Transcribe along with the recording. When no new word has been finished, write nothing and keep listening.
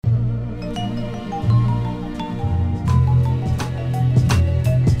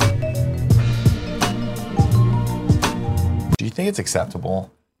it's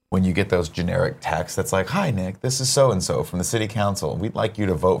acceptable when you get those generic texts that's like, hi, Nick, this is so-and-so from the city council. We'd like you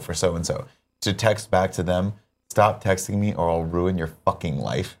to vote for so-and-so. To text back to them, stop texting me or I'll ruin your fucking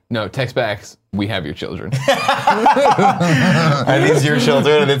life. No, text back, we have your children. Are these your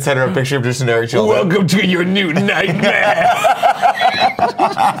children? And then send her a picture of just generic children. Welcome to your new nightmare.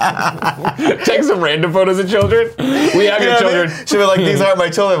 Take some random photos of children. We have your children. She'll be like, these aren't my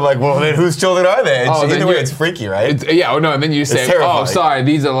children. I'm like, well, then whose children are they? And either way, it's freaky, right? And then you say, oh, sorry,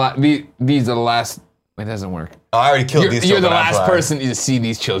 these are the last. It doesn't work. Oh, I already killed these children. You're the last person to see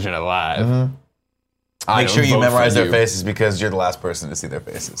these children alive. Mm-hmm. Make sure you memorize their faces because you're the last person to see their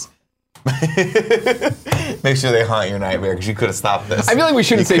faces. Make sure they haunt your nightmare because you could have stopped this. I feel like we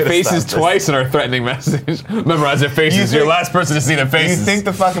shouldn't say faces twice in our threatening message. Memorize their faces. You're the last person to see their faces. You think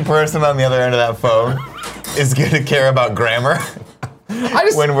the fucking person on the other end of that phone is going to care about grammar?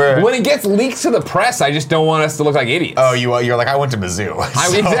 When it gets leaked to the press, I just don't want us to look like idiots. Oh, you're like, I went to Mizzou.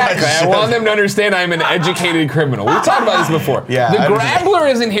 Exactly. I want them to understand I'm an educated criminal. We've talked about this before. Yeah, the Grabbler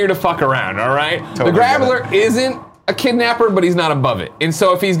isn't here to fuck around, all right? Totally the Grabbler isn't a kidnapper, but he's not above it. And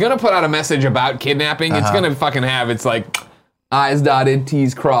so if he's going to put out a message about kidnapping, it's going to fucking have, it's like, I's dotted,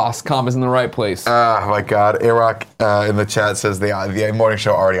 T's crossed, commas in the right place. Oh my God. Iraq in the chat says the morning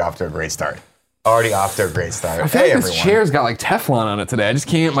show already off to a great start. Already off to a great start. I feel like this chair's got like Teflon on it today. I just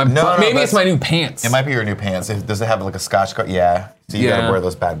can't. Maybe it's my new pants. It might be your new pants. Does it have like a Scotch coat? Yeah. So you gotta wear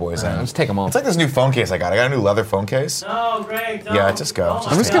those bad boys in. Just take them off. It's like this new phone case I got. I got a new leather phone case. No, Greg, don't. Yeah, just go.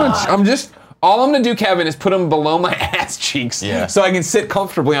 All I'm gonna do, Kevin, is put them below my ass cheeks so I can sit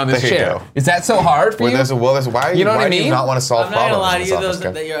comfortably on this chair. Is that so hard for you? Why do you not want to solve problems? I'm not gonna lie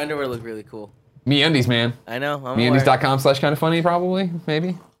to you, your underwear look really cool. MeUndies, man. I know. MeUndies.com/kindafunny, probably,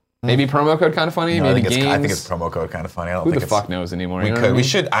 maybe. Maybe promo code kind of funny. No, maybe I think it's promo code kind of funny. Who the fuck knows anymore? We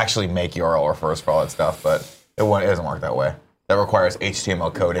should actually make URL refers for all that stuff, but it doesn't work that way. That requires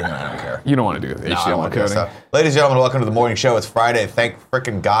HTML coding, and I don't care. You don't want to do HTML coding. Ladies and gentlemen, welcome to the morning show. It's Friday. Thank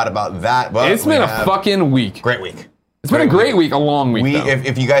frickin' God about that. But it's been a fucking week. Great week. It's been a great week, a long week.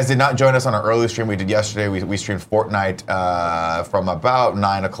 If you guys did not join us on our early stream we did yesterday, we streamed Fortnite from about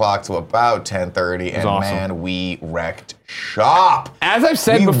 9 o'clock to about 10:30, and awesome. Man, we wrecked shop. As I've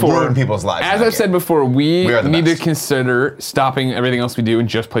said before, ruined people's lives. As I've said before, we need to consider stopping everything else we do and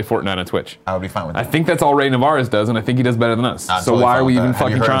just play Fortnite on Twitch. I would be fine with that. I think that's all Ray Navarez does, and I think he does better than us. So why are we even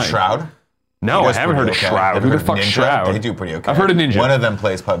fucking trying? Have you heard of Shroud? No, I haven't heard of Shroud. Who the fuck's Shroud? They do pretty okay. I've heard of Ninja. One of them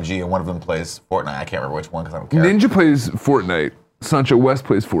plays PUBG and one of them plays Fortnite. I can't remember which one because I don't care. Ninja plays Fortnite. Sancho West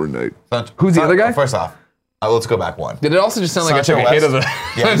plays Fortnite. Who's the other guy? First off, let's go back one. Did it also just sound like I took a hit of the...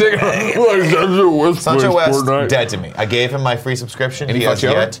 Sancho West, dead to me. I gave him my free subscription. He has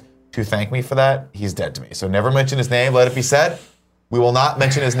yet to thank me for that. He's dead to me. So never mention his name. Let it be said. We will not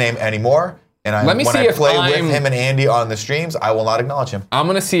mention his name anymore. And when I play with him and Andy on the streams, I will not acknowledge him. I'm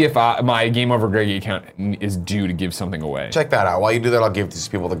going to see if my Game Over Greggy account is due to give something away. Check that out. While you do that, I'll give these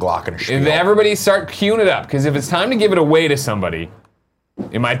people the Glock and spiel. If everybody start queuing it up, because if it's time to give it away to somebody,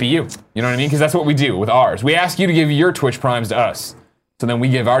 it might be you. You know what I mean? Because that's what we do with ours. We ask you to give your Twitch Primes to us. So then we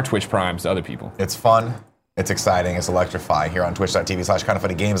give our Twitch Primes to other people. It's fun. It's exciting. It's electrifying here on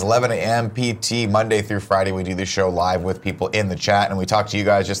twitch.tv/kindafunnygames. 11 a.m. PT, Monday through Friday. We do this show live with people in the chat, and we talk to you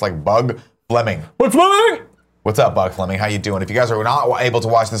guys just like Bug Fleming. What's Fleming? What's up, Bug Fleming? How you doing? If you guys are not able to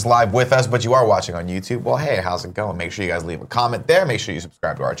watch this live with us, but you are watching on YouTube, well, hey, how's it going? Make sure you guys leave a comment there. Make sure you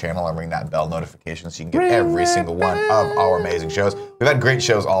subscribe to our channel and ring that bell notification so you can get every single one of our amazing shows. We've had great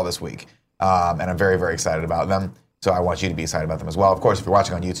shows all this week, and I'm very, very excited about them. So I want you to be excited about them as well. Of course, if you're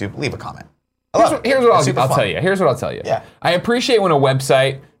watching on YouTube, leave a comment. Here's what I'll tell you. Here's what I'll tell you. Yeah. I appreciate when a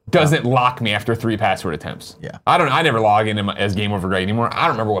website doesn't lock me after 3 password attempts. Yeah. I never log in as Game Over Greg anymore. I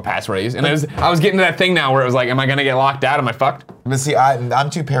don't remember what password I use. And I was getting to that thing now where it was like, am I gonna get locked out? Am I fucked? But see, I'm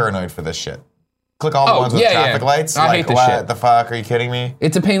too paranoid for this shit. Click all the ones with traffic lights. I hate this shit. What the fuck? Are you kidding me?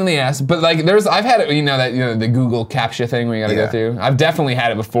 It's a pain in the ass. But like, I've had it. The Google CAPTCHA thing where you gotta go through. I've definitely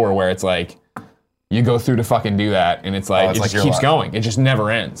had it before where it's like, you go through to fucking do that, and it's like, it just keeps going. It just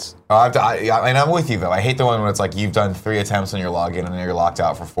never ends. And I'm with you, though. I hate the one when it's like, you've done 3 attempts on your login, and then you're locked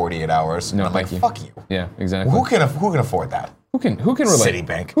out for 48 hours. No, I'm like, fuck you. Yeah, exactly. Who can afford that? Who can relate?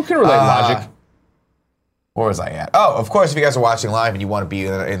 Citibank. Who can relate logic? Where was I at? Oh, of course, if you guys are watching live and you want to be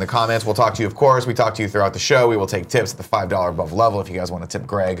in the comments, we'll talk to you, of course. We talk to you throughout the show. We will take tips at the $5 above level if you guys want to tip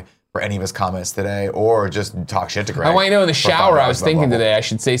Greg for any of his comments today, or just talk shit to Greg. I want you to know in the shower, I was thinking today I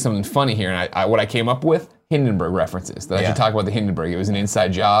should say something funny here, and what I came up with, Hindenburg references. That I should talk about the Hindenburg. It was an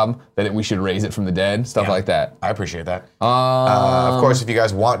inside job, that we should raise it from the dead, stuff like that. I appreciate that. Of course, if you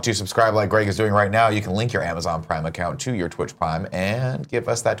guys want to subscribe like Greg is doing right now, you can link your Amazon Prime account to your Twitch Prime and give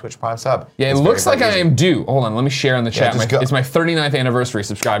us that Twitch Prime sub. Yeah, it looks like I am due. Hold on, let me share on the chat. It's my 39th anniversary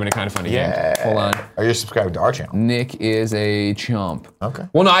subscribing to Kind of Funny Games. Hold on. Are you subscribed to our channel? Nick is a chump. Okay.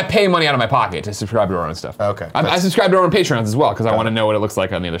 Well, no, I pay money out of my pocket to subscribe to our own stuff. Okay. I subscribe to our own Patreons as well because I want to know what it looks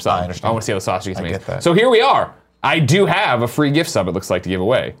like on the other side. I understand. I want to see how the sausage gets made. get that. So here we are. I do have a free gift sub, it looks like, to give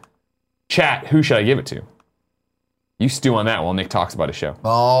away. Chat, who should I give it to? You stew on that while Nick talks about his show.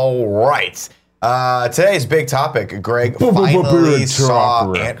 All right. Today's big topic, Greg finally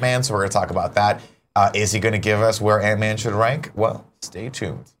saw Ant-Man, so we're going to talk about that. Is he going to give us where Ant-Man should rank? Well, stay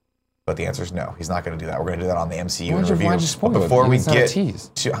tuned. But the answer is no. He's not going to do that. We're going to do that on the MCU review. But before we get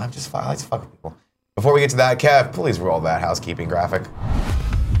to, I like to fuck with people. Before we get to that, Kev, please roll that housekeeping graphic.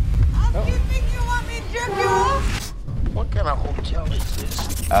 Housekeeping, you want me to jerk you off? What kind of hotel is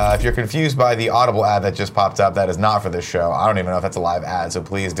this? If you're confused by the Audible ad that just popped up, that is not for this show. I don't even know if that's a live ad, so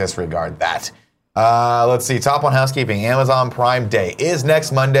please disregard that. Let's see. Top on housekeeping. Amazon Prime Day is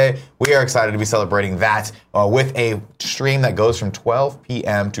next Monday. We are excited to be celebrating that with a stream that goes from 12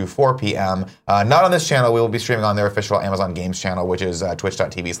 p.m. to 4 p.m. Not on this channel. We will be streaming on their official Amazon Games channel, which is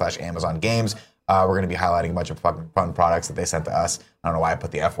twitch.tv/Amazon Games. We're going to be highlighting a bunch of fucking fun products that they sent to us. I don't know why I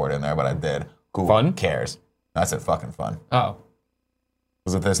put the F word in there, but I did. Cool. Fun? Cares. I said fucking fun. Oh.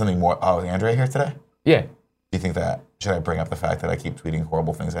 Was there something more? Oh, is Andrea here today? Yeah. Do you think that, should I bring up the fact that I keep tweeting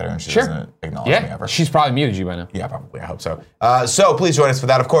horrible things at her and she doesn't acknowledge me ever? She's probably muted you by now. Yeah, probably. I hope so. So please join us for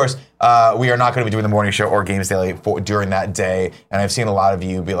that. Of course, we are not going to be doing the morning show or Games Daily during that day. And I've seen a lot of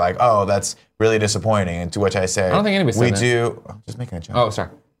you be like, oh, that's really disappointing. And to which I say, I don't think anybody said that. We do, I'm just making a joke. Oh, sorry.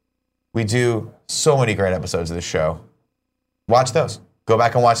 We do so many great episodes of this show. Watch those. Go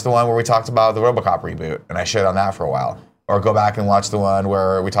back and watch the one where we talked about the RoboCop reboot, and I shit on that for a while. Or go back and watch the one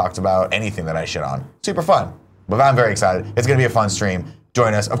where we talked about anything that I shit on. Super fun. But I'm very excited. It's going to be a fun stream.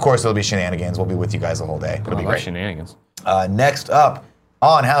 Join us. Of course, it'll be shenanigans. We'll be with you guys the whole day. It'll be great. Shenanigans. Next up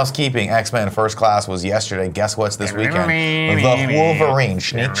on housekeeping, X-Men First Class was yesterday. Guess what's this weekend? The Wolverine.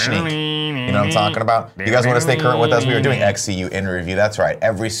 Sneak, sneak. You know what I'm talking about? You guys want to stay current with us? We are doing XCU in review. That's right.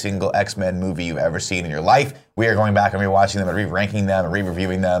 Every single X-Men movie you've ever seen in your life, we are going back and rewatching them and re-ranking them and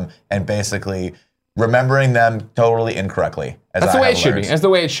re-reviewing them and basically remembering them totally incorrectly. That's the way it should be. That's the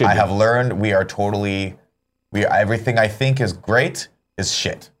way it should be. I have learned we are everything I think is great is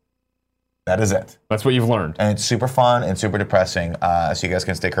shit. That is it. That's what you've learned. And it's super fun and super depressing. So you guys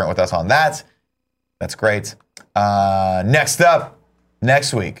can stay current with us on that. That's great. Next up,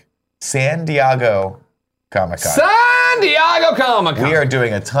 next week, San Diego Comic-Con. San Diego Comic-Con. We are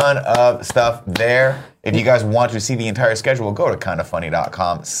doing a ton of stuff there. If you guys want to see the entire schedule, go to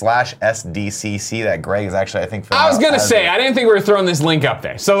kindoffunny.com/SDCC. That Greg is actually, I think, I was going to say, I didn't think we were throwing this link up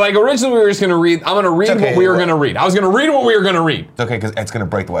there. So, like, originally we were just going to read, I'm going to read what we were going to read. I was going to read what we were going to read. It's okay, because it's going to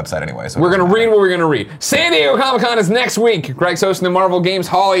break the website anyway. So we're going to read what we're going to read. San Diego Comic-Con is next week. Greg's hosting the Marvel Games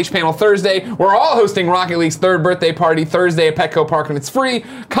Hall H panel Thursday. We're all hosting Rocket League's third birthday party Thursday at Petco Park, and it's free.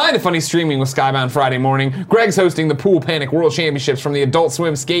 Kind of Funny streaming with Skybound Friday morning. Greg's hosting the Pool Panic World Championships from the Adult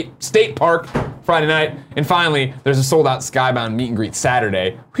Swim State Park Friday night. And finally, there's a sold-out Skybound meet and greet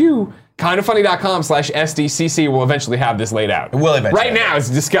Saturday. Whew. Kindoffunny.com/SDCC will eventually have this laid out. It will eventually. Right now, it's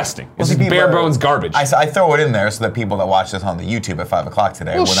disgusting. It's just bare bones garbage. I throw it in there so that people that watch this on the YouTube at 5 o'clock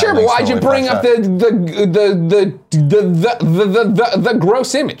today. Well, sure, but why'd you bring up the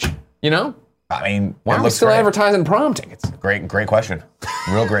gross image? You know? I mean, why are we still advertising prom tickets? Great question.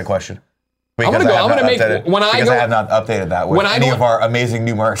 Real great question. I have not updated that with any of our amazing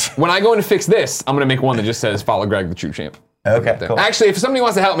new merch. When I go in to fix this, I'm gonna make one that just says "Follow Greg, the True Champ." Okay, cool. Actually, if somebody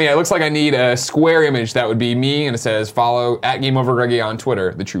wants to help me, it looks like I need a square image that would be me, and it says "Follow @GameOverGreggy on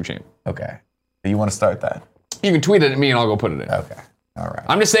Twitter, the True Champ." Okay. So you want to start that? You can tweet it at me, and I'll go put it in. Okay. All right.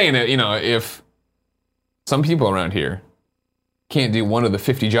 I'm just saying that if some people around here can't do one of the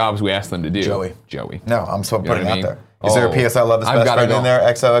 50 jobs we asked them to do. Joey. No, I'm still putting it out there. Is there a PS I Love This Best Friend in there,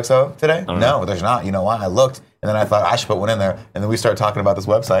 XOXO, today? No, there's not. You know why? I looked, and then I thought I should put one in there, and then we started talking about this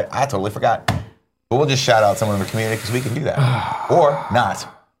website. I totally forgot. But we'll just shout out someone in the community because we can do that. Or not.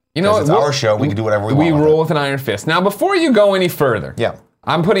 You know what? It's our show. We can do whatever we want. We roll with an iron fist. Now, before you go any further,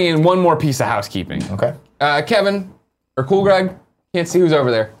 I'm putting in one more piece of housekeeping. Okay. Kevin, or Cool Greg, can't see who's over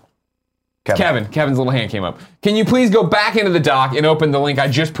there. Kevin's little hand came up. Can you please go back into the doc and open the link I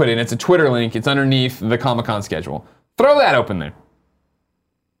just put in? It's a Twitter link. It's underneath the Comic-Con schedule. Throw that open there.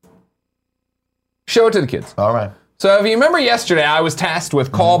 Show it to the kids. All right. So if you remember yesterday, I was tasked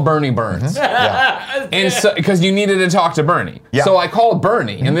with call Bernie Burns. Yeah. And so, because you needed to talk to Bernie. Yeah. So I called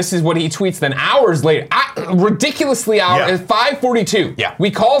Bernie, and this is what he tweets then hours later. Ridiculously Yeah. at 5:42. Yeah.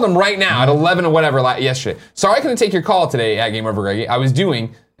 We called him right now at 11 or whatever yesterday. Sorry I couldn't take your call today at Game Over Greggy. I was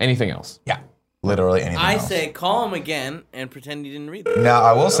doing anything else. Yeah. Literally anything I else. say call him again and pretend you didn't read them. Now,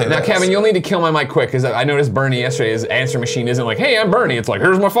 I will say Now, this. Kevin, you'll need to kill my mic quick, because I noticed Bernie yesterday, his answer machine isn't like, hey, I'm Bernie. It's like,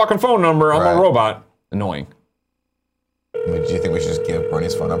 here's my fucking phone number. I'm Right. a robot. Annoying. Do you think we should just give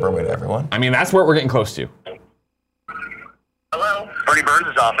Bernie's phone number away to everyone? I mean, that's what we're getting close to. Hello, Bernie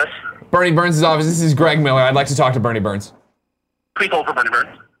Burns' office. Bernie Burns' office. This is Greg Miller. I'd like to talk to Bernie Burns. Please hold for Bernie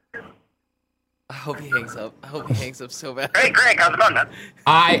Burns. I hope he hangs up. I hope he hangs up so bad. Hey, Greg, how's it going, man?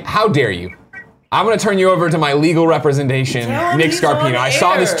 How dare you? I'm going to turn you over to my legal representation, Tell him Nick he's on Scarpino. the I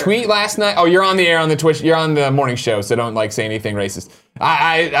saw this air. tweet last night. Oh, you're on the air on the Twitch. You're on the morning show, so don't like say anything racist.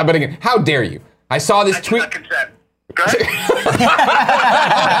 But again, how dare you? I saw this I do tweet. not consent. Go ahead.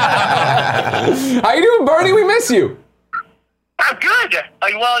 How you doing, Bernie? We miss you. I'm good.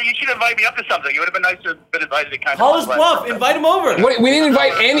 Well, you should invite me up to something. It would have been nice to have been invited to kind Call of... his bluff. Invite him over. We didn't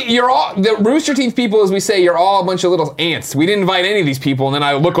invite any. You're all the Rooster Teeth people, as we say. You're all a bunch of little ants. We didn't invite any of these people. And then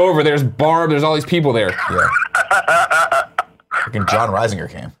I look over. There's Barb. There's all these people there. Yeah. Freaking John Reisinger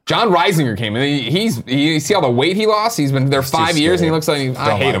came. John Reisinger came, and you see all the weight he lost. He's been there 5 years, and he looks like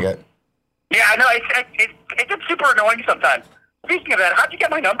I hate him. It. Yeah, I know. It gets super annoying sometimes. Speaking of that, how'd you get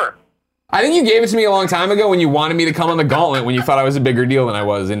my number? I think you gave it to me a long time ago when you wanted me to come on the gauntlet when you thought I was a bigger deal than I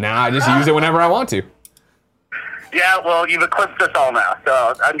was, and now I just use it whenever I want to. Yeah, well, you've eclipsed us all now,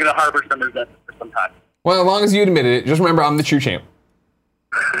 so I'm going to harbor some resentment for some time. Well, as long as you admitted it, just remember I'm the true champ.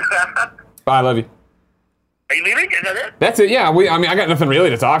 Bye, I love you. Are you leaving? Is that it? That's it. Yeah, I got nothing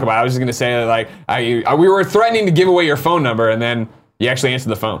really to talk about. I was just gonna say that we were threatening to give away your phone number, and then you actually answered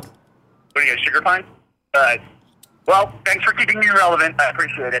the phone. What do you get, sugar pine? Well, thanks for keeping me relevant. I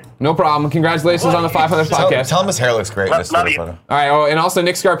appreciate it. No problem. Congratulations on the 500th podcast. Tell him his hair looks great in this Love Twitter you. photo. All right. Oh, and also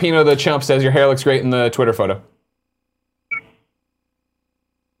Nick Scarpino, the chump, says your hair looks great in the Twitter photo.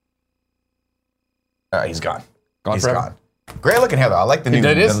 He's gone. Gone forever? Great looking hair though. I like the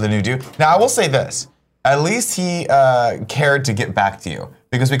new dude. Now I will say this. At least he cared to get back to you,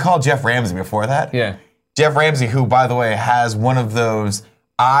 because we called Jeff Ramsey before that. Yeah. Jeff Ramsey, who by the way has one of those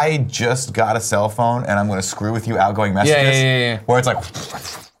I just got a cell phone and I'm going to screw with you outgoing messages. Yeah. Where it's like,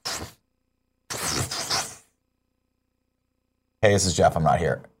 hey, this is Jeff. I'm not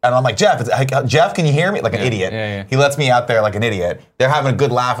here. And I'm like, Jeff, Jeff, can you hear me? Like an idiot. Yeah. He lets me out there like an idiot. They're having a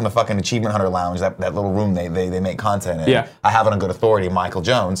good laugh in the fucking Achievement Hunter Lounge, that little room they make content in. Yeah. I have it on good authority. Michael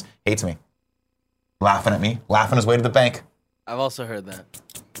Jones hates me. Laughing at me, laughing his way to the bank. I've also heard that.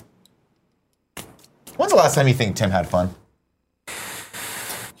 When's the last time you think Tim had fun?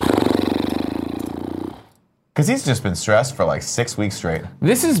 Because he's just been stressed for like 6 weeks straight.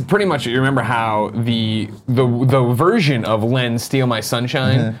 This is pretty much, you remember how the version of Len Steal My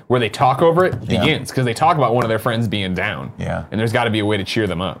Sunshine, where they talk over it, begins. Because they talk about one of their friends being down. Yeah. And there's got to be a way to cheer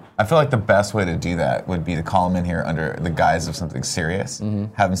them up. I feel like the best way to do that would be to call him in here under the guise of something serious,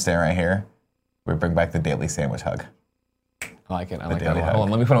 have him stay right here. We bring back the daily sandwich hug. I like it. I like daily that. hug. Hold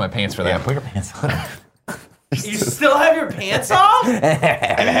on, let me put on my pants for that. Yeah, put your pants on. You still have your pants off?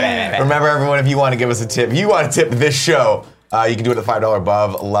 Remember, everyone, if you want to give us a tip, you want to tip this show, you can do it at $5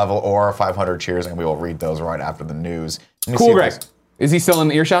 above level or 500 cheers, and we will read those right after the news. Cool, Greg. Is he still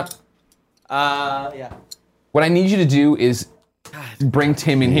in earshot? Yeah. What I need you to do is bring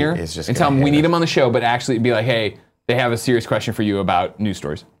Tim in here is just and tell gonna him we hate need us. him on the show, but actually be like, hey, they have a serious question for you about news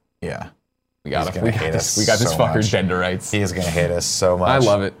stories. Yeah. We got gonna hate this. us We got this so fucker's much. gender rights. He is going to hate us so much. I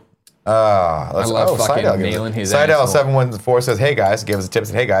love it. I love fucking nailing his Seidel asshole. 714 says, hey guys, give us a tip.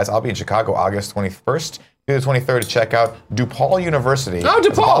 Said, hey guys, I'll be in Chicago August 21st through the 23rd to check out DePaul University. Oh, It's a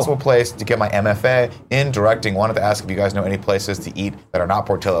DePaul. possible place to get my MFA in directing. Wanted to ask if you guys know any places to eat that are not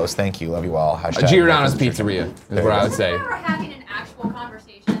Portillo's. Thank you. Love you all. Hashtag Giordano's Pizzeria is There what you I go. would say. We're having an actual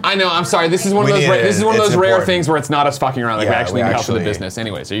conversation. I know. I'm sorry. This is one of We those. need it. This is one of It's those rare important. things where it's not us fucking around. Like we Yeah, actually we need help for the actually- business.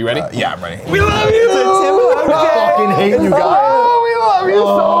 Anyways, are you ready? Yeah, I'm ready. We love you. fucking hate you guys. Oh, we love you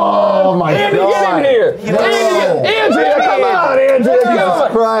so much. Oh my Andy, God. get in here. Andrea, come on, Andrea.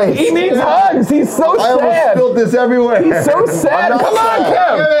 Jesus Christ. He needs hugs. He's so I almost sad. spilled this everywhere. He's so sad. I'm Come not on,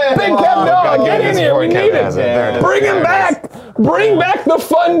 sad. Kev. Big Kev, God, no, get in here. We need Kevin has it. There it it. is. Bring him There it back. Bring back the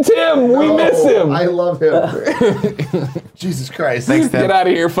fun Tim. We miss him. I love him. Jesus Christ. Thanks, Tim. Get out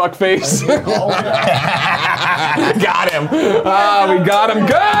of here, fuckface. Got him. Ah, we got him.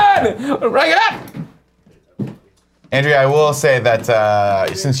 Good. Bring it up. Andrea, I will say that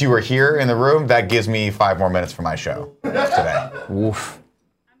since you were here in the room, that gives me 5 more minutes for my show today. Oof.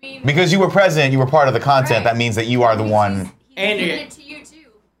 mean, Because you were president, you were part of the content. Right. That means that you are the one. He's Andrea. giving it to you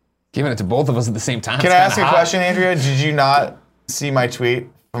too. Giving it to both of us at the same time. Can It's I ask you kinda a hot. question, Andrea? Did you not see my tweet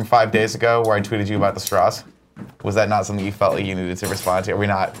from 5 days ago where I tweeted you about the straws? Was that not something you felt like you needed to respond to? Are we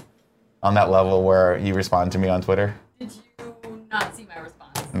not on that level where you respond to me on Twitter? Did you not see my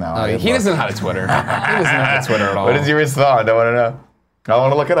response? No. Oh, I didn't he look. doesn't know how to Twitter. He doesn't know how to Twitter at all. What did you respond? I want to know. I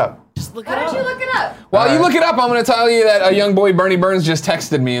want to look it up. Just look Why it don't up. you look it up? While you look it up, I'm going to tell you that a young boy, Bernie Burns, just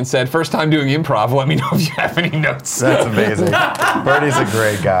texted me and said, first time doing improv, let me know if you have any notes. That's amazing. Bernie's a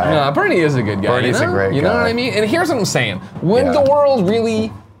great guy. No, Bernie is a good guy. Bernie's you a know? great You know guy. what I mean? And here's what I'm saying. Would Yeah. the world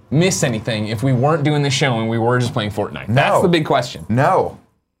really miss anything if we weren't doing this show and we were just playing Fortnite? That's No. the big question. No.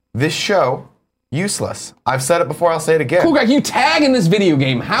 This show, useless. I've said it before, I'll say it again. Cool guy, you tag in this video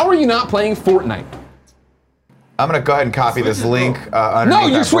game. How are you not playing Fortnite? I'm going to go ahead and copy this link underneath No,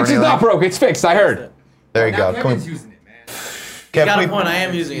 your that Switch Bernie is not link. broke. It's fixed. I heard. There you go. Kevin's using it, man. Kev, Got a can point. we, I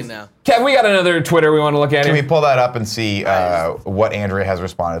am using it now. Kev, we got another Twitter we want to look at can we here. pull that up and see what Andrea has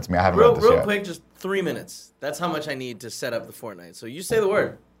responded to me? I haven't read this Real yet. quick, just 3 minutes. That's how much I need to set up the Fortnite. So you say the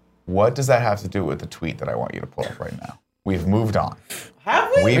word. What does that have to do with the tweet that I want you to pull up right now? We've moved on. Have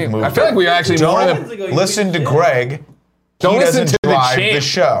we? We've moved I feel like we are actually more Don't than... listen to Greg. Don't He listen doesn't to drive the the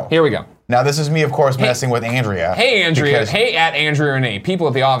show. Here we go. Now, this is me, of course, messing with Andrea. Hey, Andrea. because- Hey, at Andrea Renee. People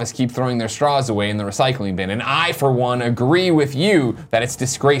at the office keep throwing their straws away in the recycling bin, and I, for one, agree with you that it's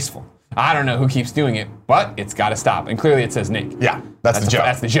disgraceful. I don't know who keeps doing it, but it's got to stop. And clearly it says Nick. Yeah, that's the joke.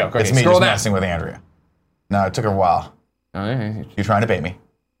 That's the joke. Okay, It's me scroll just down. messing with Andrea. No, it took her a while. You're trying to bait me.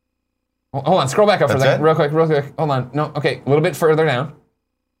 Hold on, scroll back up for a That's second. it? Real quick. Hold on. No, okay, a little bit further down.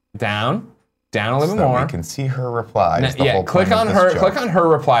 Down a little bit So more. we can see her reply. Now, is the yeah, whole click point on of this her. joke. Click on her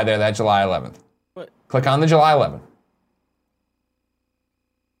reply there. That July 11th. What? Click on the July 11th.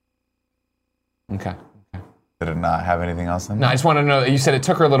 Okay. Did it not have anything else in No, I there? just want to know. You said it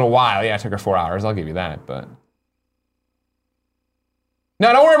took her a little while. Yeah, it took her 4 hours. I'll give you that. But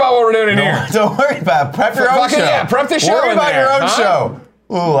no, don't worry about what we're doing in here. Don't worry about it. Prep your own Fucking show. yeah, prep the show Worry in about there, your own huh? show.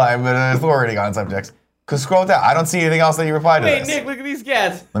 Ooh, I'm an authority on subjects. Cause scroll down. I don't see anything else that you replied to Hey, this. Nick, look at these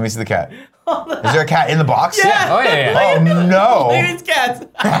cats. Let me see the cat. Is there a cat in the box? Yeah. Oh yeah. Oh Look no. at these cats.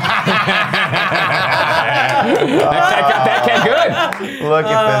 That cat good. Look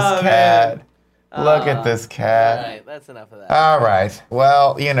at this Oh, cat. Look at this All cat. right, that's enough of that. All right.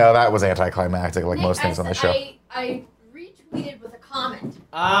 Well, you know, that was anticlimactic like Nick, most things on the show. I retweeted with a comment,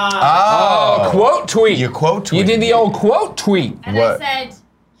 Ah. Oh. Quote tweet. You quote tweet. You did the old quote tweet. and What? I said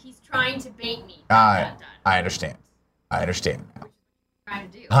he's trying to bait me. I understand. I understand now. Trying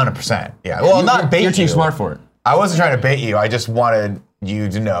to do. 100%. Yeah. Well, not bait You're too you. smart for it. I wasn't trying to bait you. I just wanted you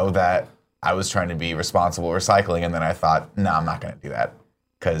to know that I was trying to be responsible recycling, and then I thought, no, I'm not going to do that.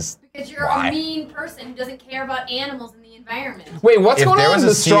 Because Because you're a mean person who doesn't care about animals and the environment. Wait, what's If going there on? was a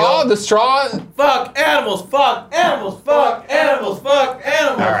The straw? seal- The straw? Fuck animals. Fuck animals. Fuck animals. Fuck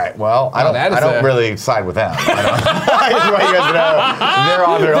animals. all right, well, I that is don't a- really side with them. I just want you guys to know they're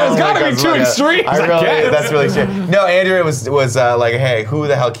on their own. There's gotta be because, two like, extremes, I guess. That's really extreme. No, Andrea was like, hey, who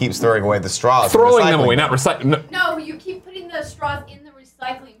the hell keeps throwing away the straws? from the Throwing them recycling away, bin? not recycling. No. No, you keep putting the straws in the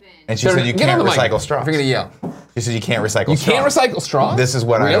recycling bin. And she said you Get on can't the mic. recycle straws. If you're gonna yell. She said you can't recycle You straws. can't recycle straws? This is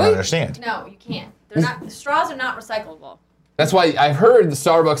what I don't Really? understand. No, you can't. They're not. The straws are not recyclable. That's why I've heard the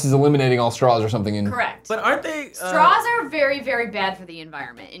Starbucks is eliminating all straws or something. In Correct. But aren't they? Straws are very, very bad for the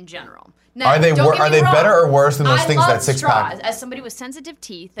environment in general. Now, Are they don't get are me they wrong. better or worse than those I things love that six straws. pack? As somebody with sensitive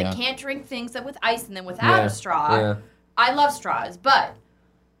teeth that Yeah. can't drink things that with ice in them without Yeah, a straw, yeah. I love straws. But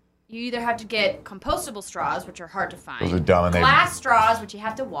you either have to get compostable straws, which are hard to find. Those are dumb and they- glass straws, which you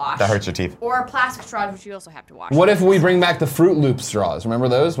have to wash. That hurts your teeth. Or plastic straws, which you also have to wash. What if we bring back the Fruit Loop straws? Remember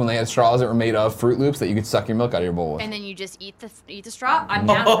those when they had straws that were made of Fruit Loops that you could suck your milk out of your bowl with? And then you just eat the straw. I'm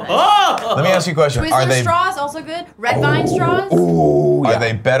down for this. Let me ask you a question. Twizzler Are they straws also good. Red vine straws. are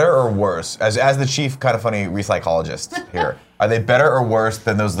they better or worse? As the chief kind of funny recycologist here, are they better or worse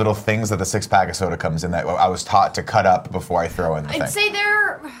than those little things that the six pack of soda comes in that I was taught to cut up before I throw in the thing? I'd say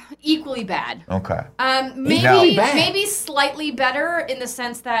they're equally bad. Okay. Maybe bad. maybe slightly better in the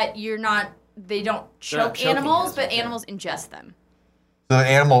sense that they don't choke choking animals, us, but okay. animals ingest them. So the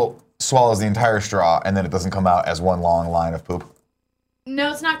animal swallows the entire straw and then it doesn't come out as one long line of poop.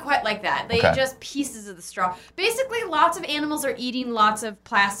 No, it's not quite like that. They Okay. ingest pieces of the straw. Basically, lots of animals are eating lots of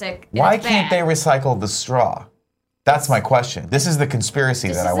plastic. and Why it's can't they bad. recycle the straw? That's my question. This is the conspiracy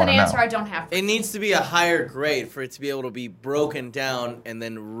This that is I an want to answer know. I don't have. It needs to be a higher grade for it to be able to be broken down and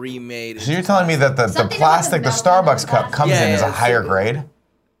then remade. So you're telling me that the Something about plastic, the the milk and the Starbucks cup plastic. comes in Yeah, as a yeah, higher so- grade?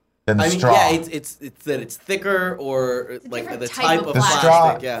 than the I mean, straw. yeah, it's that it's thicker or like different the type type of of the plastic.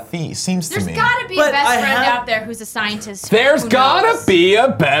 straw Yeah. seems to There's me. gotta be But a best I friend have- out there who's a scientist. There's who gotta knows. be a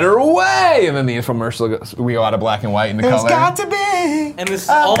better way. And then the infomercial goes, we go out of black and white in the There's color. got to be. And this is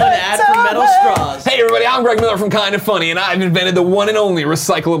all an ad for metal straws. Hey everybody, I'm Greg Miller from Kinda Funny, and I've invented the one and only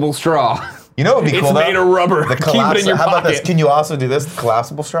recyclable straw. You know what would be It's cool though? made of rubber. The Keep it in collapse. your How about this? pocket. Can you also do this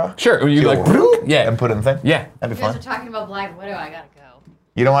collapsible straw? Sure, you like, yeah. and put it in the thing. Yeah. That'd be You guys fun. are talking about Black Widow. I gotta go.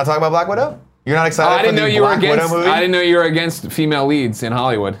 You don't want to talk about Black Widow? You're not Oh, excited I for didn't the know you were Black against. Widow movie? I didn't know you were against female leads in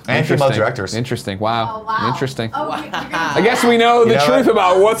Hollywood. And female Interesting. directors. Interesting. Wow. Oh wow. Interesting. Oh, you're gonna I guess we know the know truth what?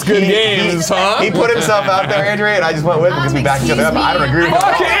 about what's good He- games, huh? He put himself out there, Andrea, and I just went with him because we backed each other up. I don't agree with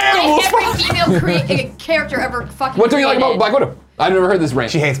Fuck that. animals, Every female character ever fucking. What do you like about created. Black Widow? I've never heard this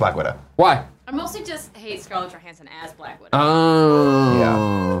rant. She hates Black Widow. Why? I mostly just hate Scarlett Johansson as Black Widow. Oh.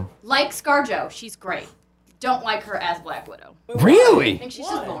 Yeah. Like ScarJo, she's great. Don't like her as Black Widow. I Really? think she's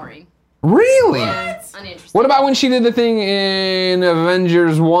just boring. Really? Uninteresting. What about when she did the thing in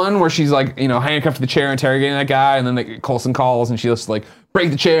Avengers 1 where she's like, you know, handcuffed to the chair interrogating that guy, and then Coulson calls and she just like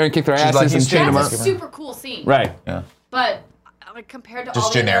break the chair and kick their asses like, and "He's chain them That's up. a super cool scene. Right. Yeah. But like compared to Just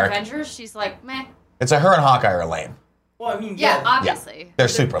all the generic. other Avengers, she's like meh. It's her and Hawkeye are lame. Well, I mean, Yeah, obviously. They're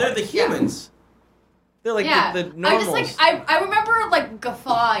super They're lame. the humans. They're like Yeah, the I'm normals. just like I remember like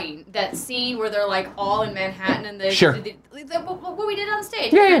guffawing that scene where they're like all in Manhattan and the Sure. what we did on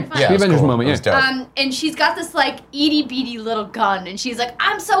stage. Yeah, It was yeah. fun. Yeah, The it was Avengers cool. moment, It was yeah. dope. And she's got this like itty bitty little gun, and she's like,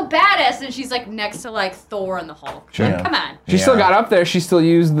 "I'm so badass," and she's like next to like Thor and the Hulk. Sure. Like, Yeah. come on. She still Yeah. got up there. She still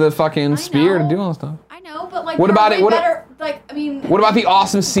used the fucking spear to know. do all that stuff. I know, but like, What they're about way it? What- better. Like, I mean, What about the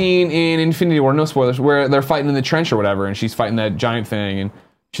awesome scene in Infinity War, no spoilers, where they're fighting in the trench or whatever, and she's fighting that giant thing, and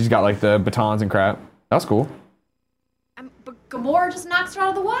she's got like the batons and crap. That's cool. But Gamora just knocks her out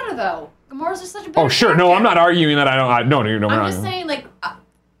of the water, though. Gamora's just such a better Oh, sure. No, I'm not arguing that I don't. No, we're I'm not. just saying, like,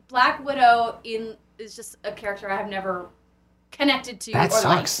 Black Widow is just a character I have never connected to. That or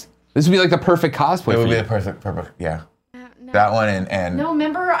sucks. This would be like the perfect cosplay It would for be you. the perfect, yeah. Liked. No, That one and no,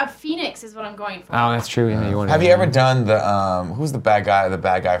 remember Phoenix is what I'm going for. Oh, that's true. Yeah, you want have you ever done the who's the bad guy? The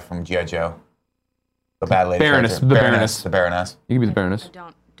bad guy from G.I. Joe. The bad lady. Baroness, character. the Baroness. The Baroness. You could be the Baroness.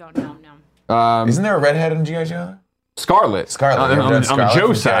 Don't know. Isn't there a redhead in G.I. Joe? Scarlet. Scarlet. You ever On done the Scarlet Joe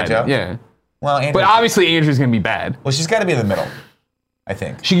from G.I. side. Joe? Yeah. Well, Andrew, But obviously, Andrew's gonna be bad. well, she's got to be in the middle, I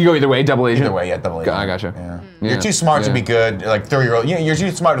think. She could go either way. Double agent. Either way, yeah, double agent. I gotcha. Yeah. Yeah. You're too smart to Yeah. be good. Like 30-year-old. Yeah, you're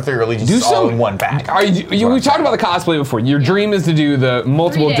too smart to 30-year-old legions. Do Just all some in one bag. Are you, we talked about the cosplay before. Your dream is to do the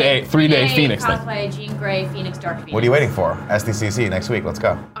multiple day, 3-day Phoenix thing. cosplay, Jean Grey, Phoenix, Dark Phoenix. What are you waiting for? SDCC next week. Let's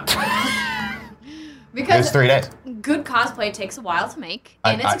go. Because It's 3 days. good cosplay takes a while to make,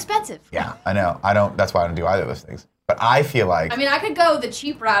 and it's expensive. Yeah, I know. I don't. That's why I don't do either of those things. But I feel like I mean, I could go the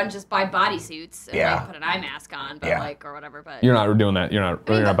cheap route and just buy bodysuits and Yeah. like put an eye mask on, but Yeah. like or whatever. But You're not doing that. You're not. I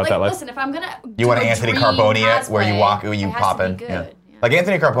mean, You're not but, about that life. Listen, if I'm gonna you do want a Anthony dream Carboni it, where you cosplay, walk, where you it has pop to in. be Yeah. good. Yeah. Like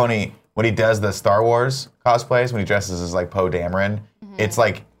Anthony Carboni, when he does the Star Wars cosplays, when he dresses as like Poe Dameron, Mm-hmm. it's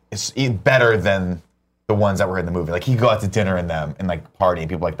like it's better than the ones that were in the movie. Like he go out to dinner in them and like party, and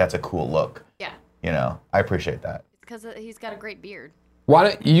people are like, that's a cool look. Yeah, You know, I appreciate that. because he's got a great beard. Why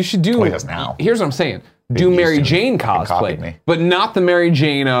don't you should do? Well, he does now. Here's what I'm saying. Do used Mary to. Jane He copied cosplay, me. but not the Mary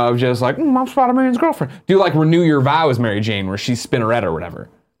Jane of just like I'm Spider-Man's girlfriend. Do like Renew Your Vow as Mary Jane, where she's Spinneretta or whatever,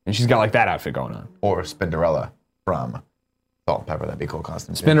 and she's got like that outfit going on. Or Spinderella from Salt and Pepper. That'd be a cool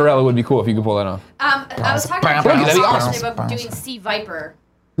costume. too. Spinnerella would be cool if you could pull that off. I was talking about That'd be yesterday awesome. about doing Sea Viper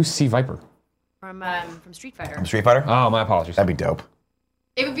Who's Sea Viper? from Street Fighter. From Street Fighter. Oh, my apologies. That'd be dope.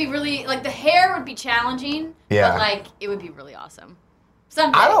 It would be really like the hair would be challenging, Yeah. but like it would be really awesome.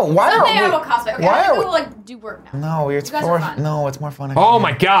 Someday, I don't- why someday don't I we- will cosplay. Okay, why I have are to we- go like do work now. No, it's You guys more. are fun. No, it's more fun. Oh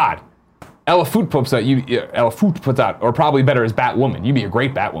my God. Ella Foot puts out. Ella Foot puts out, or probably better as Batwoman. You'd be a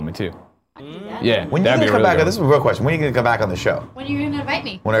great Batwoman too. I can do that. Yeah. When you that'd gonna be come really back? good. This is a real question. When are you gonna come back on the show? When are you gonna invite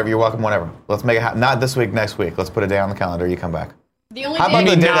me? Whenever you're welcome. Whenever. Let's make it happen. Not this week. Next week. Let's put a day on the calendar. You come back. The only How day about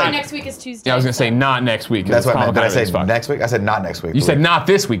the day not that- next week is Tuesday. Yeah, I was gonna say so- not next week. 'cause That's it's what I meant. Did I complicated say as fuck. next week? I said not next week. You said not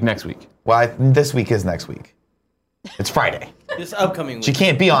this week. Next week. Well, this week is next week. It's Friday. This upcoming week. She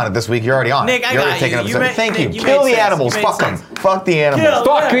can't be on it this week. You're already on. Nick, it. I You're got already taking you. up You the- made- Thank Nick, you. you Kill made the sense. animals. You made Fuck them. sense. Fuck the animals. Kill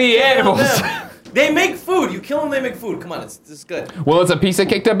Fuck them. the Kill animals. them. They make food. You kill them, they make food. Come on, this is good. Well, it's a piece of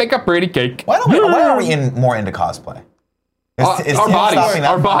cake to bake a pretty cake. Why are we more into cosplay? Is Our Tim bodies. stopping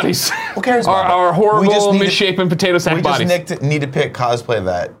that? Our bodies. Who cares about that? Our We just horrible, need to- misshapen potato sack We bodies. just need to pick cosplay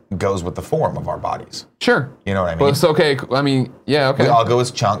that goes with the form of our bodies. Sure. You know what I mean? Well, it's okay. I mean, yeah, okay. We all go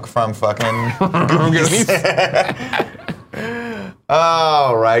as Chunk from fucking Goonies.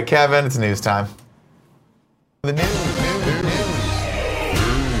 All right, Kevin, it's news time. The news.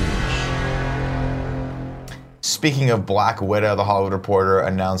 speaking of Black Widow, The Hollywood Reporter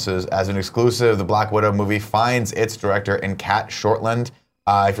announces as an exclusive, the Black Widow movie finds its director in Kat Shortland.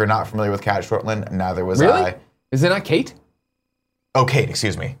 If you're not familiar with Kat Shortland, neither was Really? I. Is it not Kate? Oh, Kate,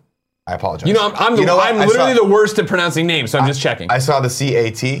 excuse me. I apologize. You know, I'm literally the worst at pronouncing names, so I'm just checking. I saw the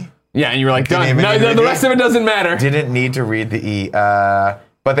CAT. Yeah, and you were like, Didn't done. even No, need to read the the rest E. of it doesn't matter. Didn't need to read the E.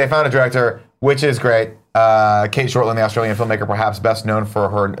 But they found a director, which is great. Kate Shortland, the Australian filmmaker, perhaps best known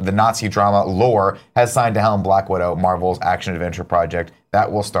for the Nazi drama Lore, has signed to helm Black Widow, Marvel's action-adventure project that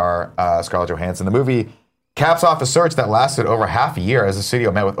will star Scarlett Johansson. The movie caps off a search that lasted over half a year as the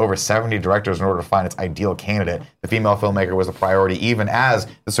studio met with over 70 directors in order to find its ideal candidate. The female filmmaker was a priority even as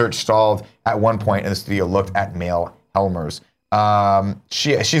the search stalled at one point and the studio looked at male helmers.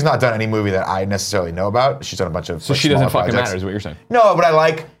 She's not done any movie that I necessarily know about. She's done a bunch of So she doesn't fucking matter, is what you're saying. No, but I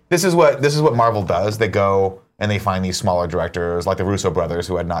like this is what Marvel does. They go and they find these smaller directors like the Russo brothers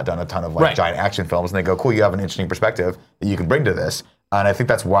who had not done a ton of giant action films, and they go, cool, you have an interesting perspective that you can bring to this. And I think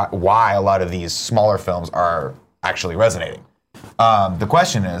that's why a lot of these smaller films are actually resonating. The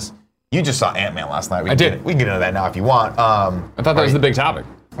question is, you just saw Ant-Man last night. We can get into that now if you want. I thought that was the big topic.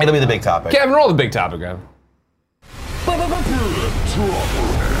 It'll be the big topic. Kevin, roll the big topic, Kevin.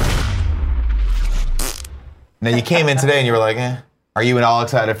 Now you came in today and you were like, are you at all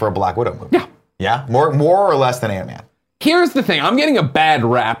excited for a Black Widow movie? Yeah. Yeah? More or less than Ant-Man? Here's the thing. I'm getting a bad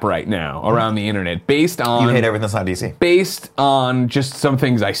rap right now around the internet based on... You hate everything that's not DC. Based on just some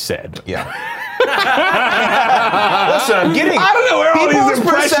things I said. Yeah. Listen, I'm getting... I don't know where all these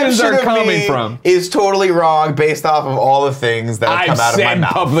impressions perception are of coming me from. Is totally wrong based off of all the things that have come out of my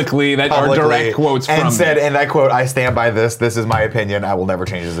mouth. publicly that are direct quotes from me. And I quote, I stand by this. This is my opinion. I will never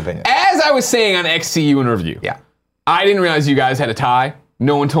change this opinion. As I was saying on XCU in review, Yeah. I didn't realize you guys had a tie.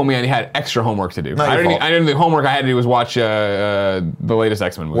 No one told me I had extra homework to do. Not your fault. I didn't. The homework I had to do was watch the latest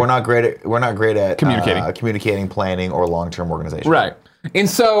X-Men movie. We're not great at Communicating. planning, or long-term organization. Right. And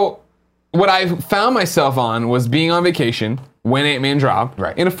so what I found myself on was being on vacation when Ant-Man dropped,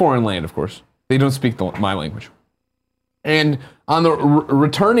 Right. in a foreign land, of course. They don't speak my language. And on the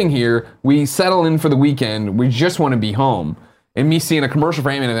returning here, we settle in for the weekend. We just want to be home. And me seeing a commercial for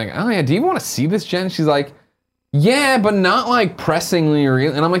Ant-Man, I'm like, oh yeah, do you want to see this, Jen? She's like, yeah, but not like pressingly or...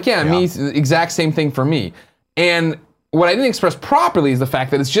 And I'm like, yeah, me, exact same thing for me. And what I didn't express properly is the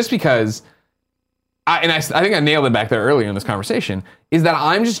fact that it's just because... I think I nailed it back there earlier in this conversation, is that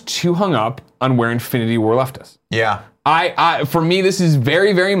I'm just too hung up on where Infinity War left us. Yeah. For me, this is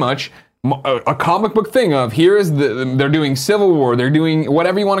very, very much a comic book thing of they're doing Civil War, they're doing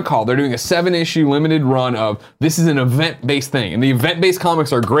whatever you want to call it. They're doing a 7-issue limited run of this is an event-based thing. And the event-based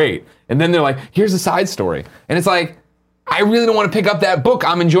comics are great. And then they're like, here's a side story. And it's like, I really don't want to pick up that book.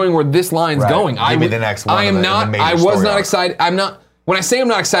 I'm enjoying where this line's going. Give me the next one. I was not excited. When I say I'm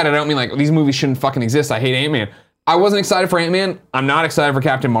not excited, I don't mean like these movies shouldn't fucking exist. I hate Ant-Man. I wasn't excited for Ant-Man. I'm not excited for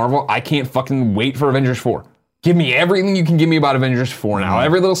Captain Marvel. I can't fucking wait for Avengers 4. Give me everything you can give me about Avengers 4 now.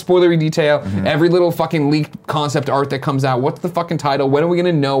 Every little spoilery detail, every little fucking leaked concept art that comes out. What's the fucking title? When are we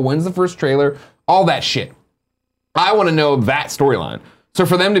gonna know? When's the first trailer? All that shit. I want to know that storyline. So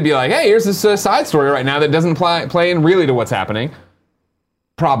for them to be like, hey, here's this side story right now that doesn't play in really to what's happening,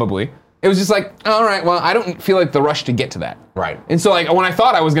 probably. It was just like, all right, well, I don't feel like the rush to get to that. Right. And so like when I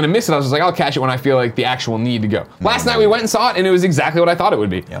thought I was gonna miss it, I was just like, I'll catch it when I feel like the actual need to go. Last night we went and saw it, and it was exactly what I thought it would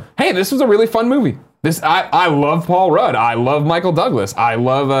be. Yeah. Hey, this was a really fun movie. I love Paul Rudd. I love Michael Douglas. I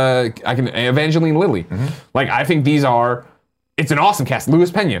love Evangeline Lilly. Like I think it's an awesome cast.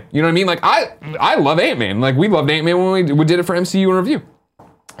 Louis Pena. You know what I mean? Like I love Ant-Man. Like we loved Ant-Man when we did it for MCU in review,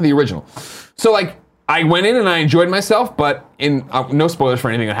 the original. So like I went in and I enjoyed myself, but in no spoilers for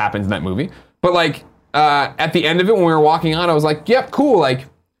anything that happens in that movie. But like at the end of it, when we were walking out, I was like, yep, cool. Like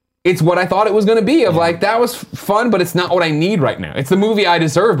it's what I thought it was going to be. Of like that was fun, but it's not what I need right now. It's the movie I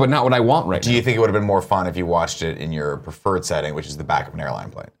deserve, but not what I want right now. Do you think it would have been more fun if you watched it in your preferred setting, which is the back of an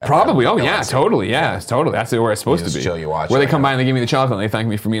airline plane? Probably. Oh yeah, totally. Yeah, totally. That's where it's supposed to be. Chill, you watch. Where they come by and they give me the chocolate and they thank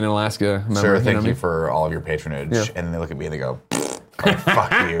me for being in Alaska. Remember, Sir, thank what I you mean? for all of your patronage. Yeah. And then they look at me and they go, oh,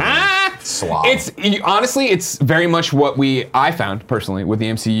 fuck you, slob. Honestly, it's very much what I found personally with the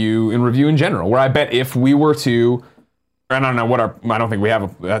MCU in review in general, where I bet if we were to, I don't know I don't think we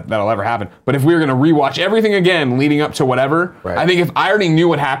have that'll ever happen, but if we were going to rewatch everything again leading up to whatever, right. I think if I already knew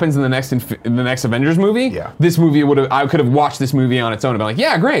what happens in the next Avengers movie, this movie I could have watched this movie on its own and been like,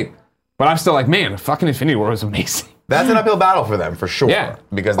 yeah, great. But I'm still like, man, fucking Infinity War was amazing. That's an uphill battle for them, for sure. Yeah.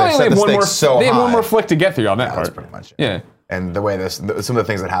 Because they set the stakes so high. They have one more flick to get through on that part. That's pretty much it. Yeah. And the way some of the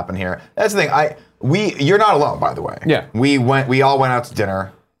things that happen here. That's the thing. You're not alone, by the way. Yeah. We all went out to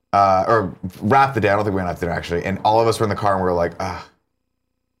dinner, or wrapped the day. I don't think we went out to dinner actually. And all of us were in the car and we were like,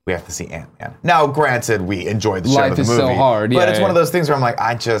 we have to see Ant-Man. Now, granted, we enjoyed the show Life of the is movie. so hard. But Yeah, it's yeah. one of those things where I'm like,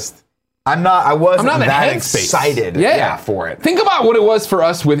 I wasn't in the that headspace. excited for it. Think about what it was for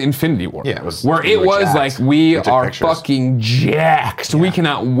us with Infinity War. Yeah, it was- where we it were was jacked. like, we took are pictures. fucking jacked. We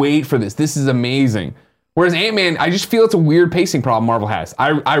cannot wait for this. This is amazing. Whereas Ant-Man, I just feel it's a weird pacing problem Marvel has.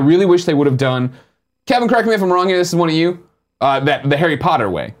 I really wish they would have done, Kevin, correct me if I'm wrong here, this is one of you, the Harry Potter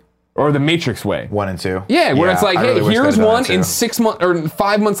way. Or the Matrix way. 1 and 2. Yeah, where it's like, I hey, really wish here's they'd done one that in too. 6 months or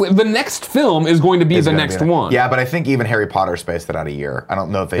 5 months later. The next film is going to be It's the gonna next be one. Yeah, but I think even Harry Potter spaced it out a year. I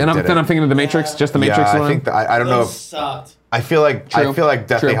don't know if they Then did I'm it. thinking of the Matrix, just the Matrix yeah, one. I think I don't know. Those If, sucked. I feel like True.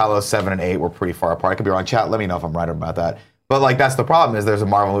 Deathly True. Hallows 7 and 8 were pretty far apart. I could be wrong. Chat, let me know if I'm right about that. But like that's the problem is there's a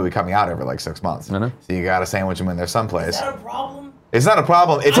Marvel movie coming out every like 6 months. I know. So you got to sandwich them in there someplace. Is that a problem? It's not a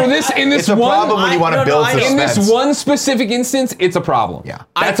problem. It's For this, in this it's a one, problem when you want to no, build I- in suspense. this one specific instance, it's a problem. Yeah.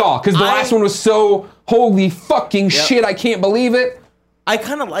 That's all. Because the last one was so, holy fucking shit, I can't believe it. I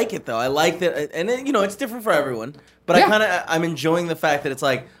kind of like it though. I like that, and then, it's different for everyone. But Yeah. I'm enjoying the fact that it's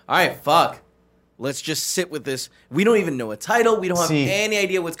like, all right, fuck, let's just sit with this. We don't even know a title. We don't have See, any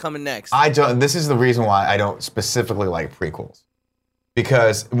idea what's coming next. This is the reason why I don't specifically like prequels.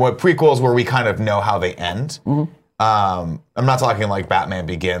 Because what prequels where we kind of know how they end. I'm not talking like Batman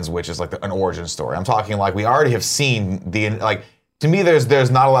Begins, which is like an origin story. I'm talking like we already have seen to me there's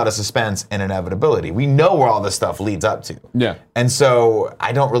not a lot of suspense and inevitability. We know where all this stuff leads up to. Yeah. And so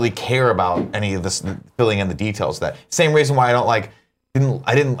I don't really care about any of this filling in the details of that. Same reason why I don't like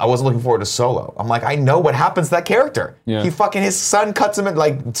I wasn't looking forward to Solo. I'm like, I know what happens to that character. Yeah. His son cuts him and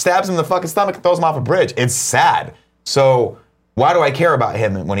like stabs him in the fucking stomach and throws him off a bridge. It's sad. So why do I care about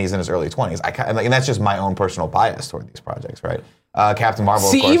him when he's in his early 20s? And that's just my own personal bias toward these projects, right? Captain Marvel,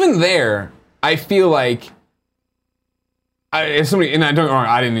 See, of course. even there, I feel like, if somebody, and I don't get me wrong,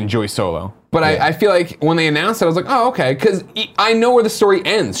 I didn't enjoy Solo. But Yeah. I feel like when they announced it, I was like, oh, okay. Because I know where the story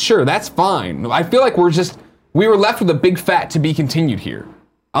ends. Sure, that's fine. I feel like we were left with a big fat to be continued here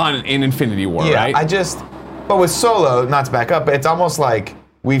in Infinity War, Yeah, right? but with Solo, not to back up, it's almost like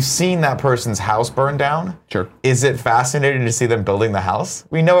we've seen that person's house burn down. Sure. Is it fascinating to see them building the house?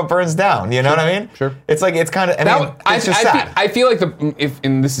 We know it burns down. You know what I mean? Sure. It's like, it's kind of, it's just sad. I feel like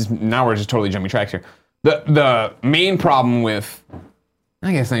and this is, now we're just totally jumping tracks here. The main problem with,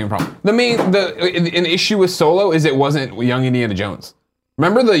 I guess not even a problem. An issue with Solo is it wasn't young Indiana Jones.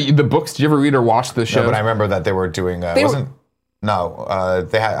 Remember the books? Did you ever read or watch the show? No, but I remember that they were doing, they had,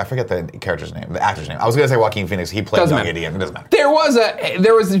 I forget the character's name, the actor's name. I was going to say Joaquin Phoenix. He played Doesn't young matter. Indiana. It doesn't matter.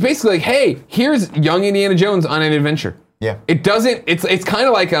 There was basically like, hey, here's young Indiana Jones on an adventure. Yeah. It doesn't, it's kind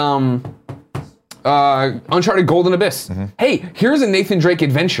of like Uncharted Golden Abyss. Mm-hmm. Hey, here's a Nathan Drake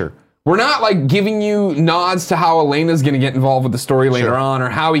adventure. We're not like giving you nods to how Elena's gonna get involved with the story later on, or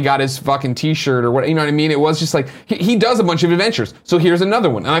how he got his fucking t-shirt, or what, you know what I mean? It was just like, he does a bunch of adventures, so here's another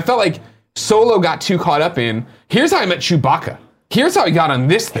one. And I felt like Solo got too caught up in, here's how I met Chewbacca. Here's how he got on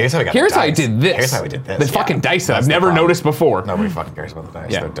this thing. Here's how he got Here's the how he dice. did this. Here's how he did this, The yeah. fucking dice that That's I've the never problem. noticed before. Nobody fucking cares about the dice.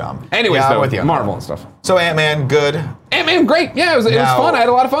 Yeah. They're dumb. Anyways, Yeah, I'm though, with you on that Marvel one. and stuff. So Ant-Man, good. Ant-Man, great. Yeah, it was Now, fun. I had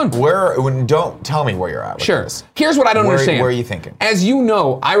a lot of fun. Don't tell me where you're at with Sure. this. Here's what I don't understand. Where are you thinking? As you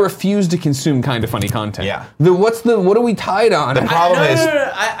know, I refuse to consume kind of funny content. Yeah. What are we tied on? The problem is,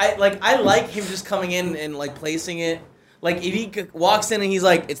 No. I like him just coming in and like placing it. Like if he walks in and he's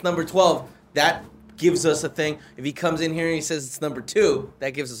like, it's number 12, that gives us a thing. If he comes in here and he says it's number 2,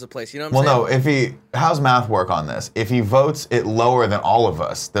 that gives us a place. You know what I'm saying? how's math work on this? If he votes it lower than all of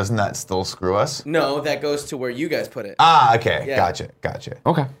us, doesn't that still screw us? No, that goes to where you guys put it. Ah, okay. Yeah. Gotcha.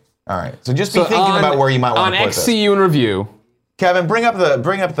 Okay. All right. So just be thinking about where you might want to on put this. XCU in review. Kevin, bring up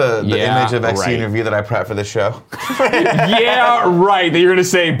the Yeah, image of XC right. in review that I prepped for this show. Yeah, right. That you're gonna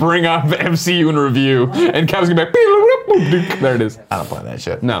say bring up MCU in review, and Kevin's gonna be like, there it is. I don't play that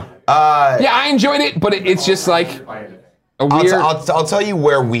shit. No. Yeah, I enjoyed it, but it's just like a weird. I'll tell you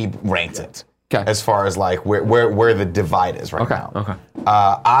where we ranked it. 'Kay. As far as like where the divide is right now. Okay.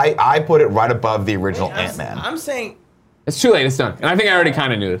 I put it right above the original Ant-Man. I'm saying It's too late. It's done. And I think I already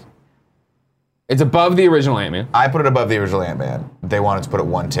kind of knew this. It's above the original Ant-Man. I put it above the original Ant-Man. They wanted to put it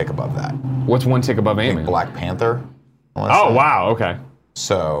one tick above that. What's one tick above I think Ant-Man? Black Panther. I wanna Oh say. wow. Okay.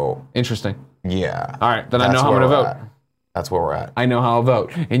 So Interesting. yeah. All right, then I That's know how I'm where gonna we're vote. at. That's where we're at. I know how I'll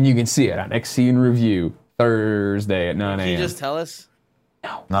vote, and you can see it on XC in review Thursday at 9 can you a.m. just tell us?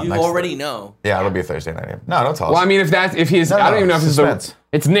 Not You next- already know. Yeah, it'll be Thursday night. No, don't tell us. Well, I mean, if he's, I don't even know if suspense.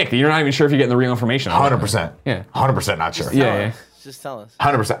 it's Nick. You're not even sure if you're getting the real information. on it. 100%. Yeah. 100% not sure. Yeah, yeah. Just tell us.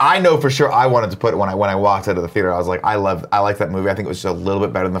 100%. I know for sure. I wanted to put it when I walked out of the theater. I was like, I like that movie. I think it was just a little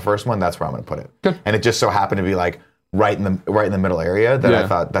bit better than the first one. That's where I'm going to put it. Good. And it just so happened to be like right in the middle area that I Yeah.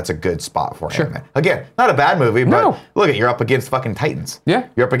 thought that's a good spot for Sure. anime. Again, not a bad movie, but No. look at you're up against fucking Titans. Yeah.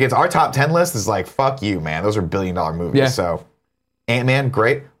 You're up against our top 10 list is like fuck you, man. Those are billion-dollar movies. Yeah. So Ant-Man,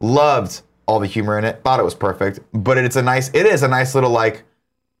 great. Loved all the humor in it. Thought it was perfect. But it is a nice little like,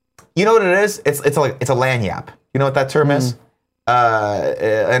 you know what it is? It's a lagniappe. You know what that term is?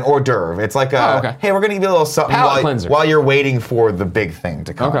 An hors d'oeuvre. It's like a, okay. hey, we're gonna give you a little something Palate cleanser. while you're waiting for the big thing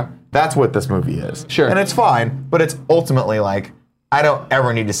to come. Okay. That's what this movie is. Sure. And it's fine, but it's ultimately like, I don't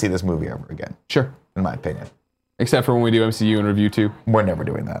ever need to see this movie ever again, Sure. in my opinion. Except for when we do MCU and review 2. We're never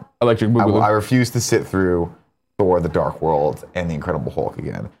doing that. Electric I Boogaloo. refuse to sit through Thor: The Dark World and The Incredible Hulk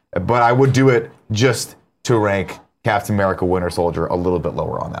again. But I would do it just to rank Captain America: Winter Soldier a little bit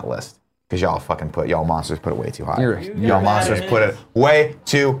lower on that list. Because y'all monsters put it way too high. Y'all monsters put it way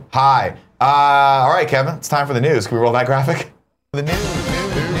too high. All right, Kevin, it's time for the news. Can we roll that graphic? The news.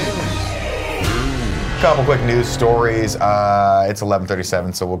 Couple quick news stories. It's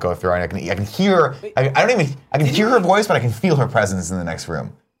 11:37, so we'll go through. I can hear. I can hear her voice, but I can feel her presence in the next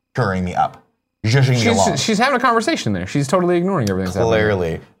room, hurrying me up, zhuzhing me along. She's having a conversation there. She's totally ignoring everything that's happening.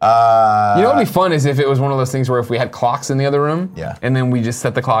 Clearly. You know what would be fun is if it was one of those things where if we had clocks in the other room, Yeah. and then we just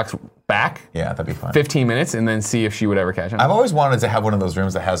set the clocks back Yeah, that'd be fun. 15 minutes and then see if she would ever catch on. I've always wanted to have one of those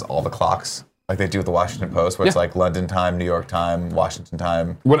rooms that has all the clocks, like they do with the Washington Post, where it's Yeah. like London time, New York time, Washington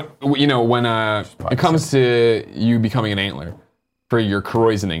time. When it comes to you becoming an antler for your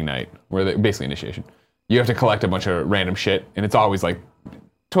Croisening night, basically initiation, you have to collect a bunch of random shit, and it's always like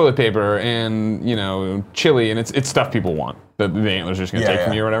toilet paper and chili, and it's stuff people want that the antlers are just gonna Yeah, take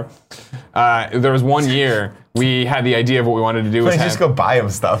from yeah. you or whatever. There was one year we had the idea of what we wanted to do. But Was you just go buy them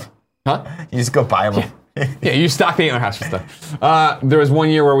stuff. huh? You just go buy them. Yeah, you stock the antler house for stuff. There was one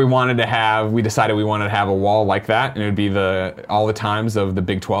year where we decided we wanted to have a wall like that, and it would be all the times of the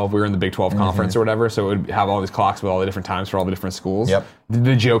Big 12. We were in the Big 12 conference or whatever, so it would have all these clocks with all the different times for all the different schools. Yep.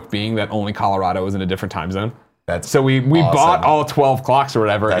 The joke being that only Colorado was in a different time zone. That's We awesome. bought all 12 clocks or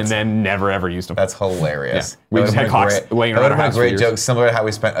whatever, and That's- then never ever used them. That's hilarious. Yeah. We That just would've had been clocks great. laying That around would've our been house a for great years. joke, similar to how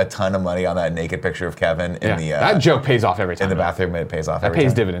we spent a ton of money on that naked picture of Kevin in the that joke pays off every time. in the bathroom. It pays off. That every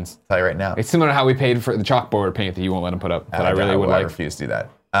pays time. dividends. I'll tell you right now. It's similar to how we paid for the chalkboard paint that you won't let him put up. That I really would like. refuse to do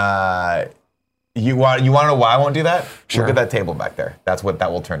that. You want to know why I won't do that? Sure. Look at that table back there. That's what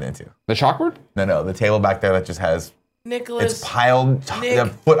that will turn into. The chalkboard? No, the table back there that just has Nicholas. it's piled Nick, a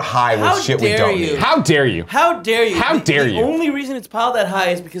foot high how with shit we dare don't you. need. How dare you? How dare you? How dare The you? only reason it's piled that high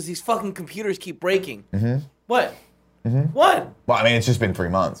is because these fucking computers keep breaking. Mm-hmm. What? Mm-hmm. What? Well, I mean, it's just been 3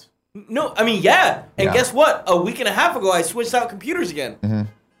 months. No, I mean, yeah. And Yeah. guess what? A week and a half ago, I switched out computers again. Mm-hmm.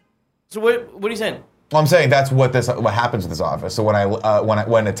 So what are you saying? Well, I'm saying that's what happens with this office. So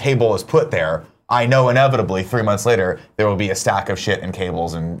when a table is put there, I know inevitably 3 months later there will be a stack of shit and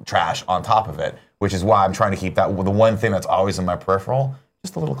cables and trash on top of it, which is why I'm trying to keep that the one thing that's always in my peripheral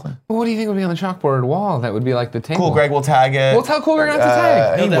just a little clean. Well, what do you think would be on the chalkboard wall that would be like the table? Cool, Greg will tag it. We'll tell Cool Greg not to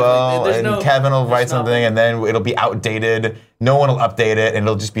tag. He No, will, definitely. There's and no- Kevin will write there's no- something, and then it'll be outdated. No one will update it, and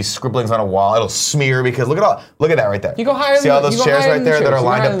it'll just be scribblings on a wall. It'll smear because look at that right there. You go higher See than all the- those you go chairs higher right than the there that chairs. are You go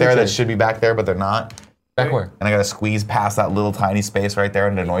lined higher up than the there that chairs. should be back there, but they're not. Back where? And I gotta squeeze past that little tiny space right there,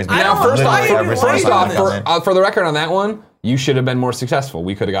 and it annoys me. I Now, don't first know why off, you Every do- single first time off, I come in. for the record on that one, you should have been more successful.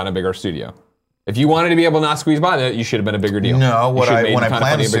 We could have gotten a bigger studio. If you wanted to be able to not squeeze by that, you should have been a bigger deal. No, You when should have made I kind of planned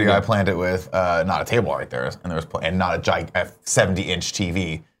funny the a big studio, I deal. planned it with not a table right there, and not a 70-inch TV.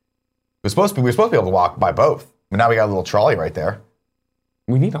 We were supposed to be able to walk by both, but now we got a little trolley right there.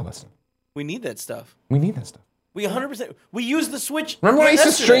 We need all that stuff. We need that stuff. We need that stuff. We 100%. We use the Switch. Remember when I used to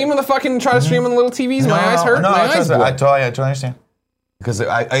yesterday. stream on the fucking try to stream on the little TVs? My eyes hurt. No, My I eyes totally blurred. understand. Because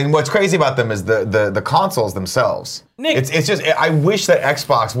and what's crazy about them is the consoles themselves. Nick. It's just I wish that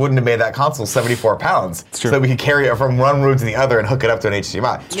Xbox wouldn't have made that console 74 pounds true. so that we could carry it from one room to the other and hook it up to an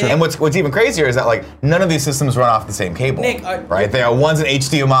HDMI. true. And what's even crazier is that like none of these systems run off the same cable. Nick, right? They are one's an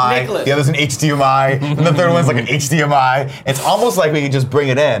HDMI, Nicholas. the other's an HDMI, and the third one's like an HDMI. It's almost like we could just bring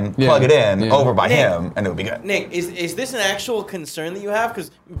it in, Yeah. plug it in Yeah. over by Nick. him, and it would be good. Nick, is this an actual concern that you have? Because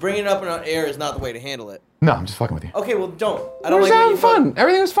bringing it up in air is not the way to handle it. No, I'm just fucking with you. Okay, well, don't. I We're don't just like having fun.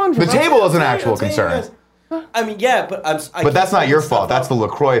 Everything was fun. For The us. table is an I'm actual telling you concern. guys. I mean, yeah, but But that's not your fault. That's the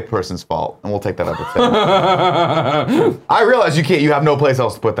LaCroix person's fault, and we'll take that up with him. I realize you have no place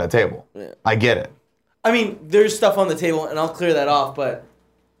else to put that table. Yeah. I get it. I mean, there's stuff on the table, and I'll clear that off. But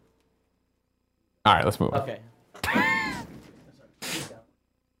All right, let's move on. okay.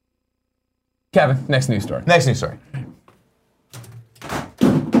 Kevin, next news story. Next news story.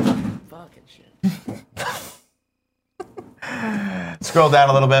 Fucking shit. Scroll down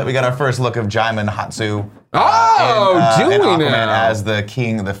a little bit. We got our first look of Jaimin Hatsu. Oh, in doing Aquaman now. as the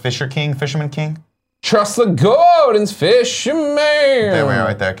king, the fisherman king. Trust the Gordon's Fisherman. There we are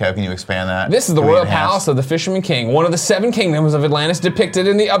right there, Kev. Can you expand that? This is the Can we Royal enhance? Palace of the Fisherman King, one of the 7 kingdoms of Atlantis depicted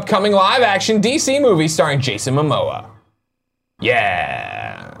in the upcoming live-action DC movie starring Jason Momoa.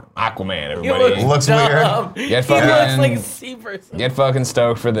 Yeah. Aquaman, He everybody. Looks dumb. weird. Get He looks fucking- like a sea person. Get fucking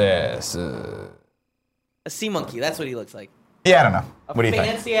stoked for this. A sea monkey. That's what he looks like. Yeah, I don't know. A What do you think?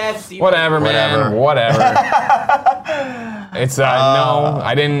 fancy ass sea Whatever, man. Whatever. It's no,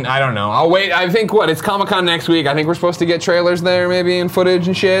 I don't know. I'll wait. I think it's Comic-Con next week. I think we're supposed to get trailers there, maybe, and footage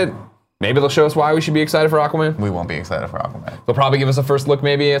and shit. Maybe they'll show us why we should be excited for Aquaman. We won't be excited for Aquaman. They'll probably give us a first look,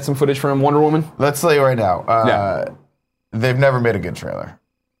 maybe, at some footage from Wonder Woman. Let's tell you right now. Yeah. They've never made a good trailer.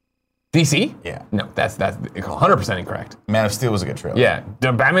 DC? Yeah. No, that's 100% incorrect. Man of Steel was a good trailer. Yeah,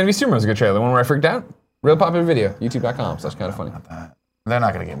 the Batman v Superman was a good trailer. The one where I freaked out. Real popular video. YouTube.com/kindafunny. They're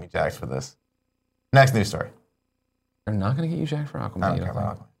not going to get me jacked for this. Next news story. They're not gonna get you jacked for Aquaman. I don't you care don't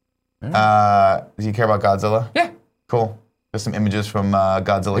about think? Aquaman. Do you care about Godzilla? Yeah. Cool. There's some images from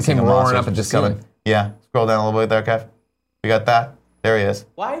Godzilla. It's him King of roaring Monsters, up at which the is coming. ceiling. Yeah. Scroll down a little bit there, Kev. We got that. There he is.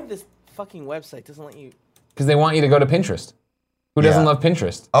 Why this fucking website doesn't let you? Because they want you to go to Pinterest. Who doesn't Yeah. love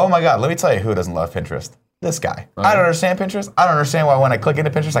Pinterest? Oh my God. Let me tell you who doesn't love Pinterest. This guy. I don't understand Pinterest. I don't understand why when I click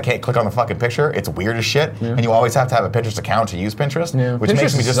into Pinterest, I can't click on the fucking picture. It's weird as shit. And you always have to have a Pinterest account to use Pinterest, Yeah. which Pinterest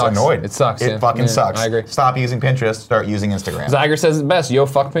makes me just sucks. annoyed. It sucks, It yeah. fucking Yeah, sucks. I agree. Stop using Pinterest. Start using Instagram. Zyger says it best. Yo,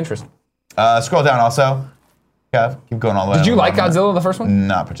 fuck Pinterest. Scroll down also. Kev, keep going all the way. Did you down. like Godzilla, the first one?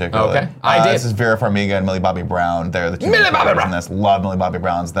 Not particularly. Okay. I did. This is Vera Farmiga and Millie Bobby Brown. They're the two Millie main Bobby characters in Brown. this. Love Millie Bobby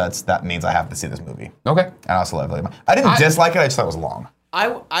Brown's. That means I have to see this movie. Okay. And I also love Millie Bobby. I didn't dislike it. I just thought it was long.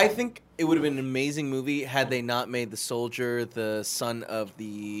 I think it would have been an amazing movie had they not made the soldier the son of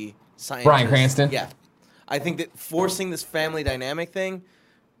the scientist. Bryan Cranston? Yeah. I think that forcing this family dynamic thing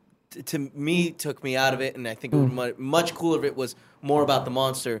to me took me out of it, and I think it would much cooler if it was more about the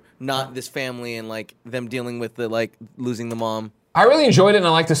monster, not this family and like them dealing with the like losing the mom. I really enjoyed it, and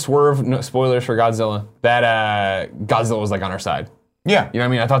I like to swerve. No, spoilers for Godzilla. That Godzilla was like on our side. Yeah. You know what I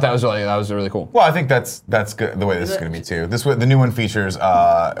mean? I thought that was really cool. Well, I think that's good. The way this is going to be too. The new one features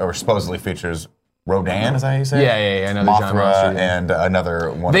or supposedly features Rodan. Is that how you say? Yeah. Another giant Mothra monster, yeah. and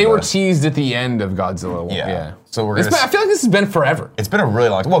another one. They of were the, teased at the end of Godzilla. Yeah. So we're It's gonna. been- I feel like this has been forever. It's been a really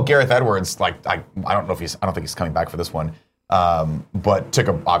long time. Well, Gareth Edwards, I don't think he's coming back for this one, but took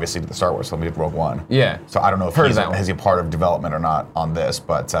him obviously to the Star Wars film. He did Rogue One. Yeah. So I don't know if Heard of that one. is he a part of development or not on this,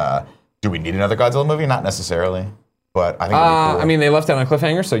 but do we need another Godzilla movie? Not necessarily, but I think it'd be cool. I mean, they left it on a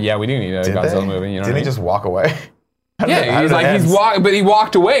cliffhanger, so yeah, we do need a Did Godzilla they? movie. You know Didn't what I he mean? just walk away? Yeah, but he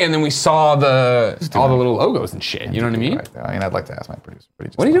walked away, and then we saw all the little logos and shit. You know what I mean? I mean, I'd like to ask my producer. But he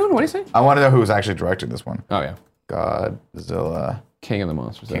just What are you doing? What are you saying? I want to know who's actually directing this one. Oh yeah, Godzilla, King of the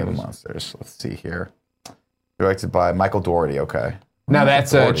Monsters. King of the Monsters. Let's see here. Directed by Michael Dougherty. Okay. Now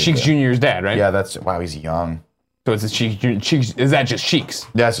that's Dougherty, Cheeks yeah. Jr.'s dad, right? Yeah, that's wow. He's young. So it's Cheeks. Is that just Cheeks?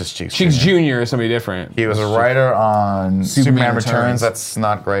 That's just Cheeks. Cheeks Jr. Jr. is somebody different. He was a writer on Superman Returns. Returns. That's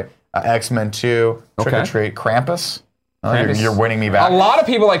not great. X-Men 2, Trick or Okay. Treat, Krampus. Oh, Krampus. You're winning me back. A lot of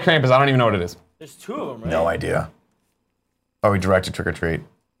people like Krampus. I don't even know what it is. There's two of them, right? No idea. Oh, he directed Trick or Treat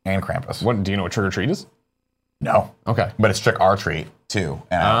and Krampus. What do you know? What Trick or Treat is? No. Okay. But it's Trick or Treat too,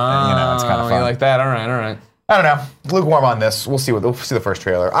 and it's kind of fun. You like that? All right. I don't know. Lukewarm on this. We'll see the first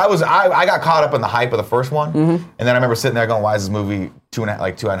trailer. I got caught up in the hype of the first one, and then I remember sitting there going, "Why is this movie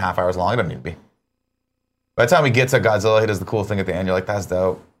 2.5 hours long? It doesn't need to be." By the time we get to Godzilla, he does the cool thing at the end. You're like, "That's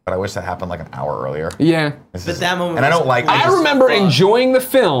dope," but I wish that happened like an hour earlier. Yeah. This But is- that moment and I was don't like. cool. I just remember fun. enjoying the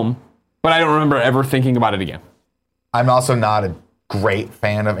film, but I don't remember ever thinking about it again. I'm also not a great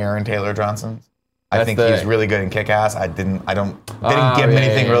fan of Aaron Taylor Johnson. I That's think the- he's really good in Kick-Ass. They didn't give him yeah,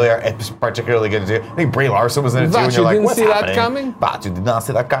 anything yeah. really particularly good to do. I think Brie Larson was in it too, But and you you're like, didn't what's see that happening? coming? But you did not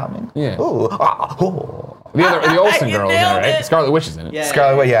see that coming. Yeah. Ooh, oh. The Olsen You girl is in it, nailed right? it. Scarlet Witch is in it. Yeah.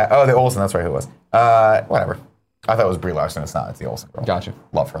 Scarlet Witch, yeah. Oh, the Olsen, that's right, who it was. Whatever. I thought it was Brie Larson. It's not. It's the Olsen girl. Gotcha.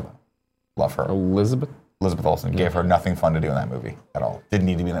 Love her, though. Love her. Elizabeth. Elizabeth Olsen gave her nothing fun to do in that movie at all. Didn't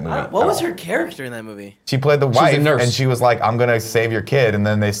need to be in that movie. What at was all. her character in that movie? She played the was a wife, nurse. and she was like, "I'm gonna save your kid," and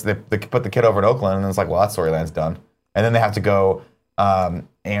then they put the kid over in Oakland, and it's like, "Well, that storyline's done." And then they have to go.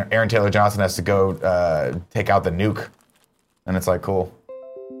 Aaron Taylor Johnson has to go take out the nuke, and it's like, cool.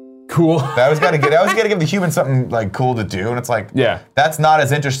 Cool. That was got to give the human something like cool to do, and it's like, Yeah. that's not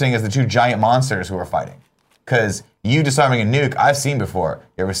as interesting as the two giant monsters who are fighting, because you disarming a nuke I've seen before.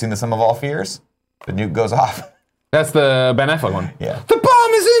 You ever seen the Sum of All Fears? The nuke goes off. That's the Ben Affleck one. Yeah. The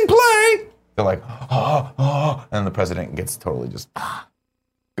bomb is in play. They're like, and then the president gets totally just,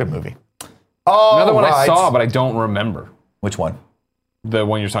 good movie. Oh, Another one I right. saw, but I don't remember. Which one? The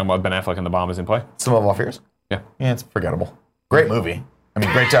one you're talking about, Ben Affleck and the bomb is in play. Some of All Fears? Yeah. Yeah, it's forgettable. Great movie. I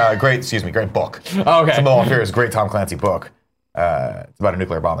mean, great book. Oh, okay. Some of All Fear is a great Tom Clancy book. It's about a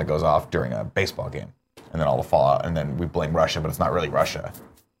nuclear bomb that goes off during a baseball game. And then all the fallout, and then we blame Russia, but it's not really Russia.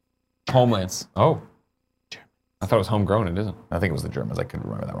 Homelands. Oh. I thought it was homegrown. It isn't. I think it was the Germans. I could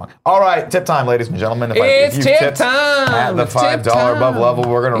remember that wrong. All right, tip time, ladies and gentlemen. It's you tip tipped time. at the It's tip $5 above time. level,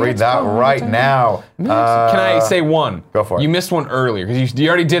 we're going to read It's that time. right now. Can I say one? Go for it. You missed one earlier because you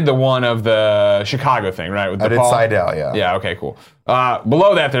already did the one of the Chicago thing, right? With I did Paul? Seidel, yeah. Yeah, okay, cool.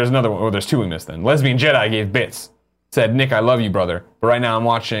 Below that, there's another one. Oh, there's two we missed then. Lesbian Jedi gave bits. Said, Nick, I love you, brother. But right now I'm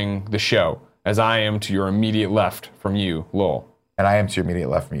watching the show as I am to your immediate left from you, lol. And I am to your immediate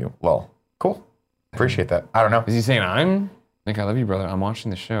left from you. Lol. Cool. Appreciate that. I don't know. Is he saying Nick, I love you, brother. I'm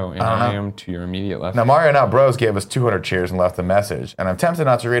watching the show and I am to your immediate left. Now, Mario Not Bros gave us 200 cheers and left a message. And I'm tempted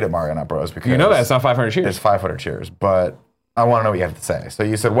not to read it, Mario Not Bros, because You know that it's not 500 cheers. it's 500 cheers. But I want to know what you have to say. So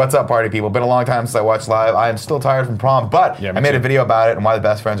you said, what's up, party people? Been a long time since I watched live. I am still tired from prom, but Yeah, I me made a too. video about it and why the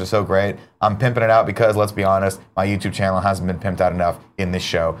best friends are so great. I'm pimping it out because, let's be honest, my YouTube channel hasn't been pimped out enough in this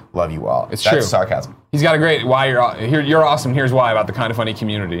show. Love you all. It's That's true. sarcasm. He's got a great why you're awesome. Here's why about the Kind of Funny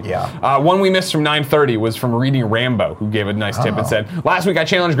community. Yeah. One we missed from 9:30 was from Reading Rambo, who gave a nice tip and said, "Last week I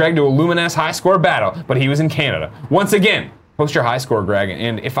challenged Greg to a Luminous high score battle, but he was in Canada. Once again, post your high score, Greg,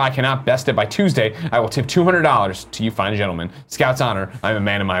 and if I cannot best it by Tuesday, I will tip $200 to you fine gentlemen. Scout's honor. I'm a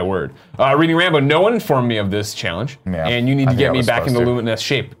man of my word." Reading Rambo, no one informed me of this challenge, Yeah, and you need I to think get I me was back in the supposed to. Luminous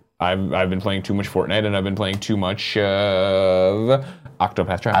shape. I've been playing too much Fortnite, and I've been playing too much of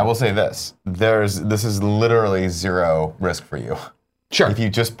Octopath Traveler. I will say this. This is literally zero risk for you. Sure. If you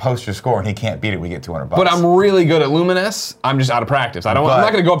just post your score and he can't beat it, we get $200. But I'm really good at Luminous. I'm just out of practice. I'm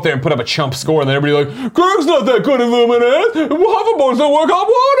not going to go up there and put up a chump score and then everybody like, Greg's not that good at Luminous. Hoverboards don't work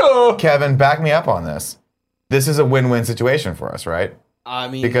on water. Kevin, back me up on this. This is a win-win situation for us, right? I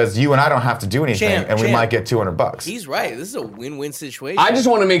mean, Because you and I don't have to do anything, Champ, and we champ. might get $200. he's right. This is a win-win situation. I just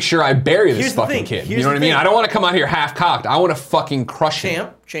want to make sure I bury this Here's the fucking thing. kid. Here's You know the what I mean? thing. I don't want to come out here half-cocked. I want to fucking crush him.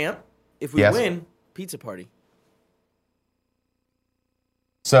 champ. If we Yes. win, pizza party.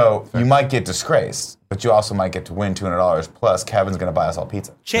 So you might get disgraced, but you also might get to win $200. Plus, Kevin's gonna buy us all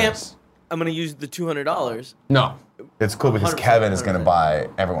pizza. Champ, Yes. I'm gonna use the $200. No. It's cool because 100%, Kevin is gonna 100%. buy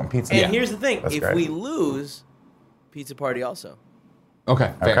everyone pizza. And here's the thing: That's if great. we lose, pizza party also.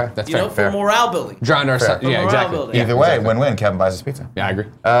 Okay, fair. Okay. That's You fair. know, for fair. morale building. Drowned our Fair. Yeah, morale exactly. building. Yeah, Either way, exactly. win-win. Kevin buys us pizza. Yeah, I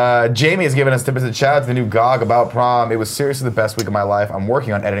agree. Jamie has given us tips to shout out to the new GOG about prom. It was seriously the best week of my life. I'm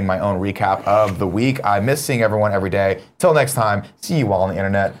working on editing my own recap of the week. I miss seeing everyone every day. Till next time, see you all on the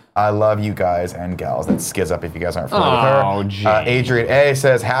internet. I love you guys and gals. That's Skiz Up if you guys aren't familiar Oh, with her. Jamie. Adrian A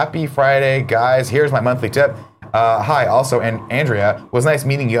says, happy Friday, guys. Here's my monthly tip. Hi, also, and Andrea, was nice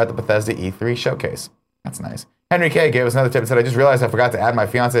meeting you at the Bethesda E3 showcase. That's nice. Henry K gave us another tip and said, I just realized I forgot to add my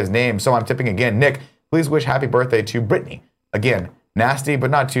fiance's name, so I'm tipping again. Nick, please wish happy birthday to Brittany. Again, nasty, but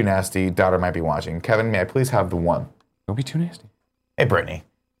not too nasty. Daughter might be watching. Kevin, may I please have the one? Don't be too nasty. Hey, Brittany.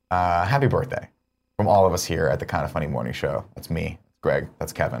 Happy birthday. From all of us here at the Kind of Funny Morning Show. That's me, Greg,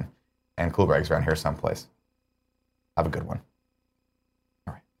 that's Kevin. And Cool Greg's around here someplace. Have a good one.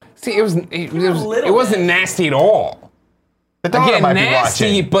 See, it wasn't nasty at all. The daughter Again, might nasty,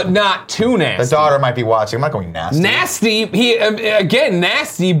 be watching. but not too nasty. The daughter might be watching. I'm not going nasty. Nasty, again,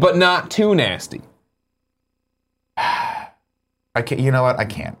 nasty, but not too nasty. I can't, you know what? I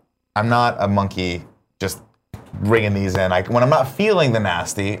can't. I'm not a monkey just bringing these in. When I'm not feeling the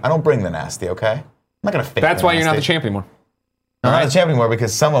nasty, I don't bring the nasty, okay? I'm not going to fake That's the why you're not the nasty. champ anymore. I'm not the champ anymore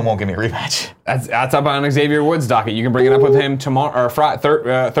because someone won't give me a rematch. That's up on Xavier Woods' docket. You can bring it up with him tomorrow or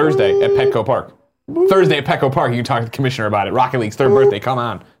Thursday at Petco Park. Thursday at Petco Park, you can talk to the commissioner about it. Rocket League's third birthday. Come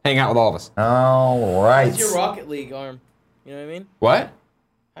on, hang out with all of us. All right. It's your Rocket League arm. You know what I mean? What?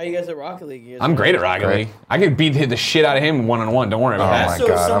 How you guys at Rocket League? You guys I'm are- great at Rocket Great. League. I could beat the shit out of him one-on-one. Don't worry about Oh that. my So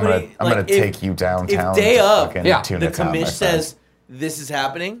god, somebody, I'm gonna like, if- take you downtown. if day to of, fucking Yeah, Tuna The Town, my commish friend. says this is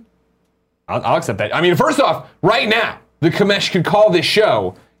happening. I'll accept that. I mean, first off, right now, the commish could call this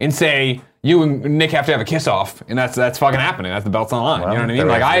show and say, you and Nick have to have a kiss-off, and that's fucking happening. That's the belt's on the line. Well, you know what I mean? they're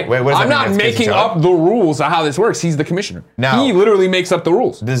Like, actually- wait, what does I'm that not mean? That's making kissing each up the rules of how this works. He's the commissioner. Now- He literally makes up the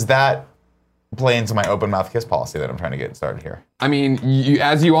rules. Does that play into my open mouth kiss policy that I'm trying to get started here? I mean,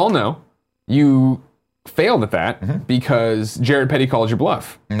 as you all know, you failed at that Mm-hmm. because Jared Petty called your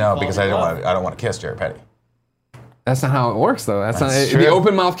bluff. No, because I bluff. don't want to kiss Jared Petty. That's not how it works, though. That's That's not true. the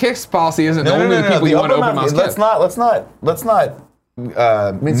open mouth kiss policy. Isn't the only people you want to open mouth kiss. Let's not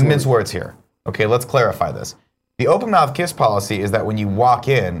mince words here. Okay, let's clarify this. The open mouth kiss policy is that when you walk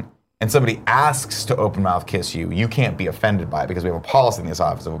in and somebody asks to open mouth kiss you, you can't be offended by it because we have a policy in this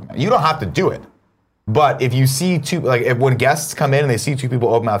office. You don't have to do it. But if you see when guests come in and they see two people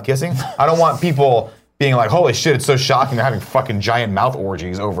open mouth kissing, I don't want people being like, holy shit, it's so shocking. They're having fucking giant mouth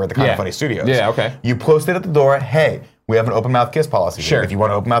orgies over at the Kinda Funny Studios. Yeah, okay. You post it at the door, hey, we have an open mouth kiss policy. Sure. If you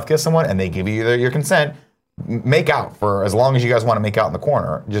want to open mouth kiss someone and they give you your consent, make out for as long as you guys want to make out in the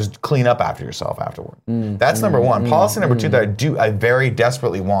corner. Just clean up after yourself afterward. That's number one. Policy number two that I very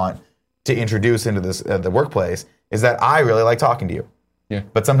desperately want to introduce into this the workplace is that I really like talking to you. Yeah.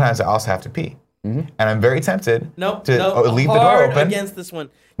 But sometimes I also have to pee. And I'm very tempted Nope. to leave the door hard open. against this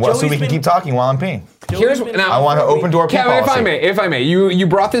one. Well, so Joey's we can been- keep talking while I'm peeing. Here's Joey's been- now. I want an open door pee Kevin, policy. if I may, you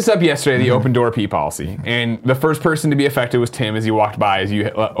brought this up yesterday, the open door pee policy, and the first person to be affected was Tim as he walked by, as you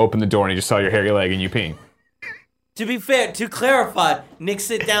opened the door and he just saw your hairy leg and you peeing. To be fair, to clarify, Nick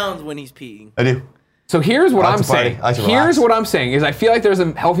sit down when he's peeing. I do. So here's what I like I'm to party. saying. I like to Here's relax. what I'm saying is I feel like there's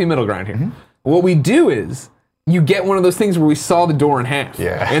a healthy middle ground here. What we do is you get one of those things where we saw the door in half.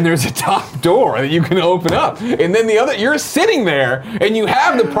 Yeah. And there's a top door that you can open up. And then the other, you're sitting there and you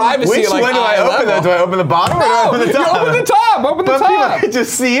have the privacy Which of like one do I open though? Do I open the bottom or do I No, open the you top? open the top. Open the But top. people can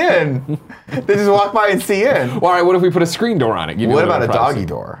just see in. They just walk by and see in. Well, all right, what if we put a screen door on it? Give you What little about a privacy. doggy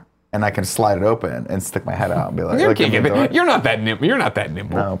door? And I can slide it open and stick my head out and be like, You look can't at the door. You're not that nimble. You're not that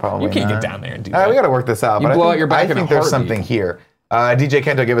nimble. No, probably You can't not. get down there and do All right, that. we got to work this out. You but blow I out think, your back I in a think there's heartbeat. something here. DJ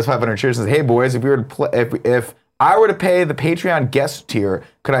Kento gave us 500 cheers and says, hey boys, if we were to if I were to pay the Patreon guest tier,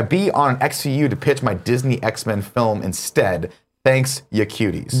 could I be on an XCU to pitch my Disney X-Men film instead? Thanks, ya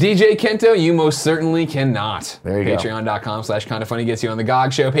cuties. DJ Kento, you most certainly cannot. There you go. Patreon.com/kindafunny gets you on the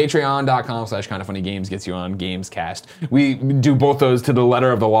GOG show. Patreon.com/kindafunnygames gets you on Gamescast. We do both those to the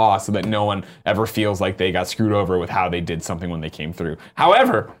letter of the law so that no one ever feels like they got screwed over with how they did something when they came through.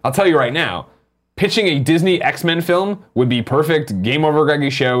 However, I'll tell you right now, pitching a Disney X-Men film would be perfect Game Over Greggy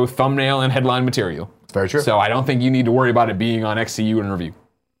show, thumbnail, and headline material. It's very true. So I don't think you need to worry about it being on XCU and review.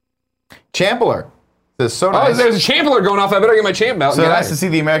 Champler says, so Oh, nice. there's a champler going off. I better get my champ belt. So Get nice out to of see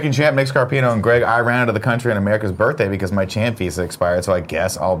the American champ, Nick Scarpino and Greg. I ran out of the country on America's birthday because my champ visa expired, so I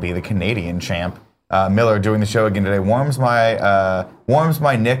guess I'll be the Canadian champ. Miller doing the show again today. Warms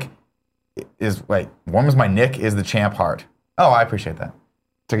my Nick is the champ heart. Oh, I appreciate that.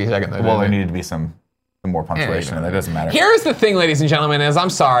 Took you a second. Well, there needed to be some more punctuation, and that doesn't matter. Here's the thing, ladies and gentlemen, is I'm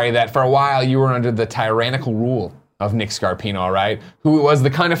sorry that for a while you were under the tyrannical rule of Nick Scarpino, all right? Who was the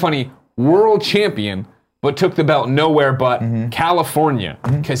Kinda Funny world champion, but took the belt nowhere but California,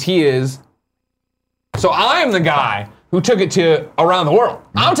 because he is. So I am the guy who took it to around the world.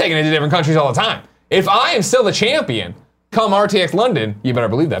 I'm taking it to different countries all the time. If I am still the champion, come RTX London, you better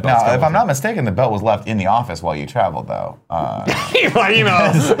believe that belt's Now, if coming. I'm not mistaken, the belt was left in the office while you traveled, though. Like, you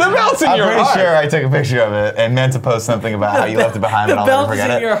know, the belt's in I'm your pretty heart. sure I took a picture of it and meant to post something about how you left it behind, The and I'll never belt is forget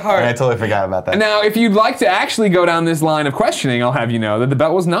in it. your heart. And I totally forgot about that. Now, if you'd like to actually go down this line of questioning, I'll have you know that the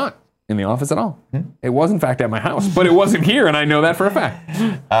belt was not in the office at all. It was, in fact, at my house, but it wasn't here, and I know that for a fact.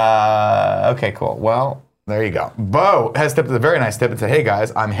 Okay, cool. Well, there you go. Bo has tipped a very nice tip and said, hey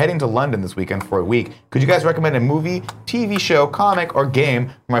guys, I'm heading to London this weekend for a week. Could you guys recommend a movie, TV show, comic, or game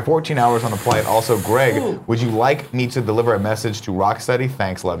for my 14 hours on the flight? Also, Greg, would you like me to deliver a message to Rocksteady?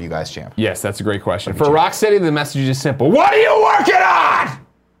 Thanks, love you guys, champ. Yes, that's a great question. For Rocksteady, the message is simple. What are you working on?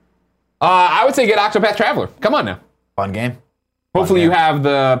 I would say get Octopath Traveler. Come on now. Fun game. Hopefully game. you have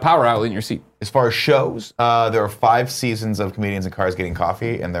the power outlet in your seat. As far as shows, there are 5 seasons of Comedians in Cars Getting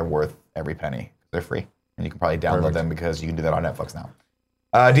Coffee, and they're worth every penny. They're free. And you can probably download them because you can do that on Netflix now.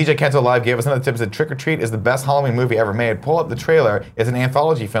 DJ Kento Live gave us another tip. Said Trick or Treat is the best Halloween movie ever made. Pull up the trailer. It's an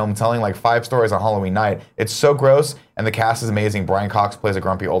anthology film telling like 5 stories on Halloween night. It's so gross, and the cast is amazing. Brian Cox plays a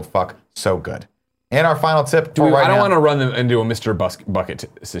grumpy old fuck. So good. And our final tip for right I don't now. want to run them into a Mr. Bucket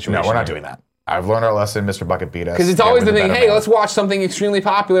situation. No, we're not doing that. I've learned our lesson. Mr. Bucket beat us. Because it's Yeah, always we're the thing, better hey, man. let's watch something extremely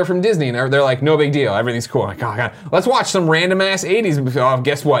popular from Disney. And they're like, no big deal. Everything's cool. Like, oh, God. Let's watch some random ass 80s. Oh,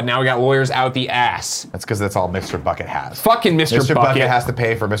 guess what? Now we got lawyers out the ass. That's because that's all Mr. Bucket has. Fucking Mr. Bucket. has to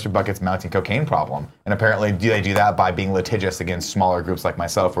pay for Mr. Bucket's mounting cocaine problem. And apparently they do that by being litigious against smaller groups like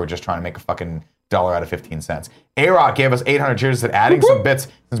myself who are just trying to make a fucking dollar out of 15 cents. A-Rock gave us 800 cheers, said adding some bits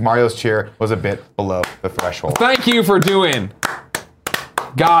since Mario's cheer was a bit below the threshold. Thank you for doing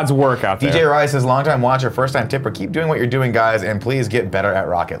God's work out there. DJ Rice says, longtime watcher, first time tipper, keep doing what you're doing, guys, and please get better at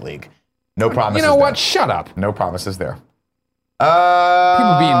Rocket League. No promises You know there. what? Shut up. No promises there.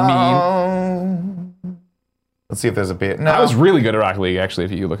 People being mean. Let's see if there's a bit. No, I was really good at Rocket League, actually,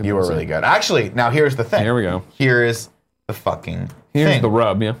 if you look at you were really good. Actually, now here's the thing. Here we go. Here's the fucking Here's thing. the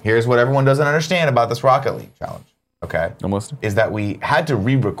rub, yeah. Here's what everyone doesn't understand about this Rocket League challenge, okay? I'm listening. Is that we had to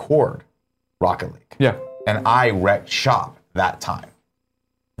re-record Rocket League. Yeah. And I wrecked shop that time.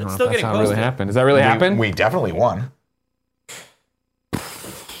 It's still That's getting not really posted. happened. Does that really happen? We definitely won.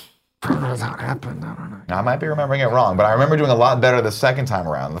 Does that happen? I don't know. Now, I might be remembering it wrong, but I remember doing a lot better the second time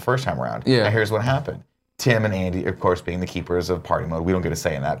around than the first time around. Yeah. And here's what happened. Tim and Andy, of course, being the keepers of party mode. We don't get a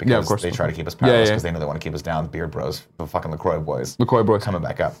say in that of because course. they try to keep us powerless yeah. because they know they want to keep us down. The Beard Bros, the fucking LaCroix boys. LaCroix boys. Coming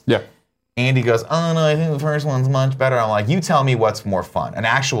back up. Yeah. Andy goes, oh no, I think the first one's much better. I'm like, you tell me what's more fun. An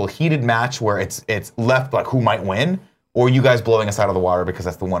actual heated match where it's left like who might win, or you guys blowing us out of the water because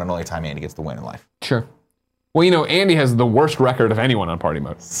that's the one and only time Andy gets the win in life. Sure. Well, you know, Andy has the worst record of anyone on party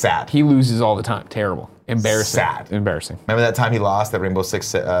mode. Sad. He loses all the time. Terrible. Embarrassing. Sad. Embarrassing. Remember that time he lost at Rainbow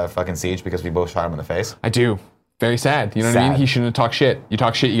Six fucking Siege because we both shot him in the face? I do. Very sad. You know what I mean? Sad. He shouldn't have talked shit. You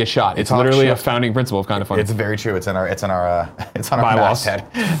talk shit, you get shot. It's talk literally shit. a founding principle of Kind of Funny. It's very true. It's on our Bylaws. masthead.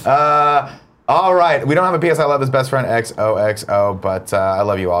 All right, we don't have a PS I Love His Best Friend XOXO, but I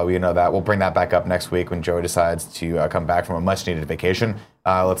love you all. We know that. We'll bring that back up next week when Joey decides to come back from a much-needed vacation.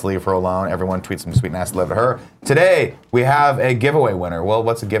 Let's leave her alone. Everyone tweet some sweet nasty love to her. Today, we have a giveaway winner. Well,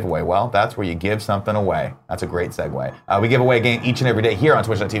 what's a giveaway? Well, that's where you give something away. That's a great segue. We give away a game each and every day here on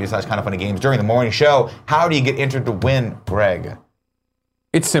twitch.tv/kindoffunnygames during the morning show. How do you get entered to win, Greg?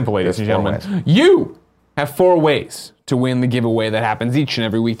 It's simple, ladies and There's gentlemen. 4 ways. You have 4 ways to win the giveaway that happens each and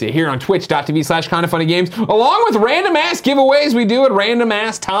every weekday here on twitch.tv/kindoffunnygames, along with random ass giveaways we do at random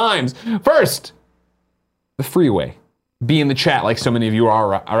ass times. First, the free way. Be in the chat like so many of you are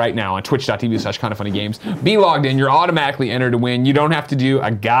right now on twitch.tv/kindoffunnygames. Be logged in. You're automatically entered to win. You don't have to do a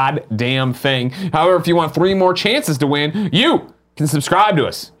goddamn thing. However, if you want 3 more chances to win, you can subscribe to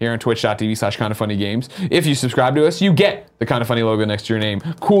us here on twitch.tv/kindoffunnygames. If you subscribe to us, you get the Kind of Funny logo next to your name.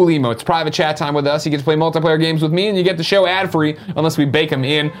 Cool emotes, private chat time with us. You get to play multiplayer games with me, and you get the show ad-free unless we bake them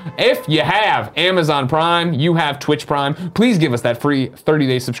in. If you have Amazon Prime, you have Twitch Prime, please give us that free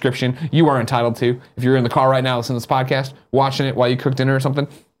 30-day subscription you are entitled to. If you're in the car right now listening to this podcast, watching it while you cook dinner or something,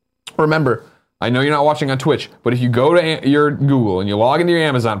 remember, I know you're not watching on Twitch, but if you go to your Google and you log into your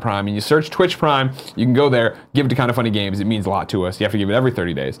Amazon Prime and you search Twitch Prime, you can go there, give it to Kind of Funny Games. It means a lot to us. You have to give it every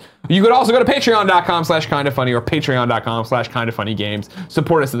 30 days. You could also go to patreon.com/kindoffunny or patreon.com/kindoffunnygames.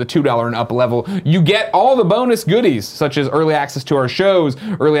 Support us at the $2 and up level. You get all the bonus goodies, such as early access to our shows,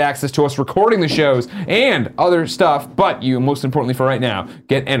 early access to us recording the shows, and other stuff. But you, most importantly for right now,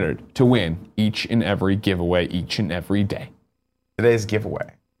 get entered to win each and every giveaway each and every day. Today's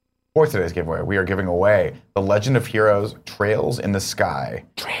giveaway. For today's giveaway, we are giving away The Legend of Heroes Trails in the Sky.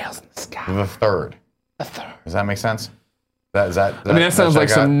 Trails in the sky. The third. Does that make sense? That sounds like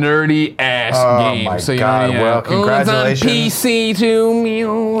some nerdy ass game. My so you God. know, Well, congratulations. It's on PC to me.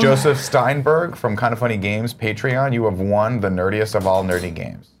 Joseph Steinberg from Kind of Funny Games Patreon. You have won the nerdiest of all nerdy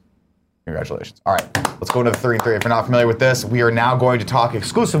games. Congratulations. All right, let's go into the 3 and 3. If you're not familiar with this, we are now going to talk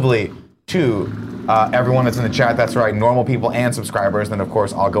exclusively to everyone that's in the chat. That's right, normal people and subscribers. Then, of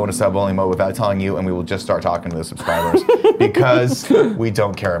course, I'll go into sub-only mode without telling you, and we will just start talking to the subscribers because we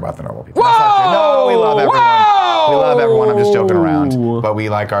don't care about the normal people. Whoa! That's not true. No, we love everyone. Whoa! We love everyone. I'm just joking around. But we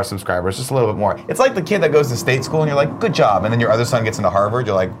like our subscribers just a little bit more. It's like the kid that goes to state school, and you're like, good job. And then your other son gets into Harvard.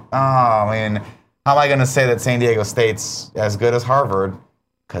 You're like, oh, man, how am I going to say that San Diego State's as good as Harvard?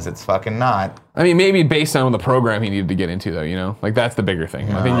 Because it's fucking not. I mean, maybe based on the program he needed to get into, though, you know? Like, that's the bigger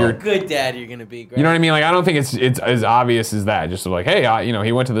thing. I think How good dad you're gonna be, Greg. You know what I mean? Like, I don't think it's as obvious as that. Just like, hey,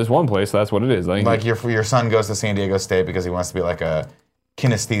 he went to this one place, so that's what it is. Like your son goes to San Diego State because he wants to be like a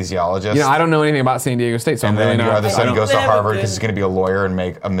kinesthesiologist. I don't know anything about San Diego State, so And I'm really then your not. other son goes to They have a Harvard good- because he's going to be a lawyer and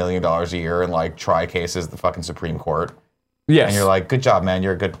make $1 million a year and like try cases at the fucking Supreme Court. Yes. And you're like, good job, man.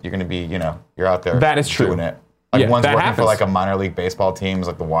 You're good. You're going to be, you're out there. That is true. Doing it. Like Yeah, one's that working happens. for like a minor league baseball team,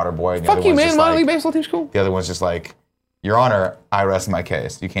 like the Water Boy. And the Fuck other you, one's man. just Minor like, league baseball team's cool. The other one's just like, Your Honor, I rest my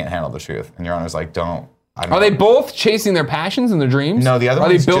case. You can't handle the truth. And Your Honor's like, I don't Are they both chasing their passions and their dreams? No, the other Are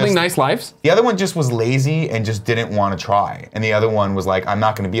they one's building just- nice lives? The other one just was lazy and just didn't want to try. And the other one was like, I'm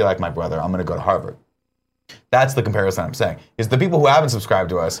not going to be like my brother. I'm going to go to Harvard. That's the comparison I'm saying. Is the people who haven't subscribed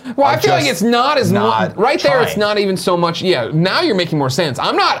to us. Well, I are feel like just it's not as not much. Right there, it's trying. not even so much. Yeah, now you're making more sense.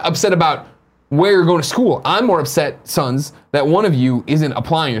 I'm not upset about where you're going to school. I'm more upset, sons, that one of you isn't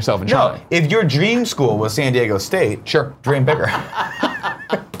applying yourself and No, trying. if your dream school was San Diego State, Sure. dream bigger.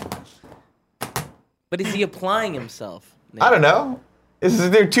 But is he applying himself? Nick? I don't know.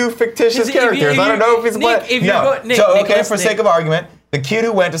 They're two fictitious If you- characters. I don't know if he's Nick, if you're no. go- Nick, So Nick, okay, let's- for sake of argument, the kid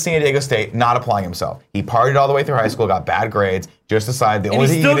who went to San Diego State not applying himself. He partied all the way through high school, got bad grades, just decided the only he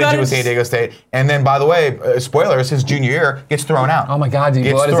thing he still needed to got do was his- San Diego State. And then, by the way, spoilers, his junior year gets thrown out. Oh my God, did he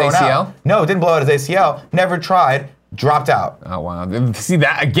Gets blow out his thrown ACL? out. No, didn't blow out his ACL. Never tried. Dropped out. Oh, wow. See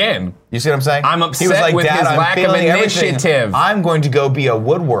that again. You see what I'm saying? I'm He was upset like, with Dad, his I'm lack of failing everything. initiative. I'm going to go be a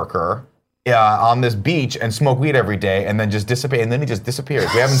woodworker on this beach and smoke weed every day and then just dissipate. And then he just disappears.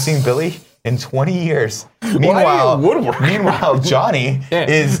 We haven't seen Billy in 20 years. Meanwhile, Johnny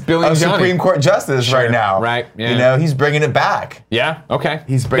is Billy a and Johnny. Supreme Court justice right now. right, yeah. You know, he's bringing it back. Yeah, okay.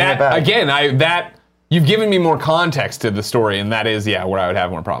 He's bringing it back. Again, You've given me more context to the story, and that is, where I would have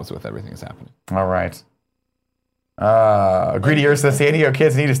more problems with everything that's happening. All right. Greedy Earth says San Diego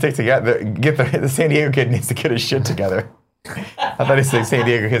kids need to stick together. The San Diego kid needs to get his shit together. I thought he said San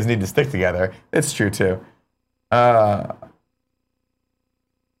Diego kids need to stick together. It's true too.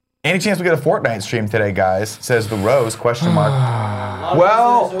 Any chance we get a Fortnite stream today, guys? Says the Rose, question mark.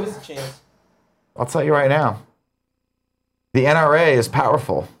 Well, there's always a chance. I'll tell you right now. The NRA is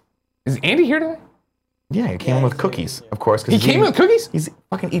powerful. Is Andy here today? Yeah, he came in with cookies, of course. He came with cookies? He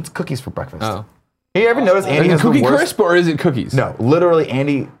fucking eats cookies for breakfast. Oh. Hey, you ever notice Andy Is has it Cookie the worst? Crisp or is it cookies? No, literally,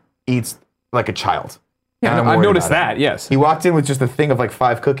 Andy eats like a child. Yeah, And I'm I've worried noticed about it. that, yes. He walked in with just a thing of like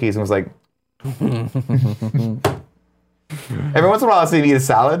 5 cookies and was like. Every once in a while, I see him eat a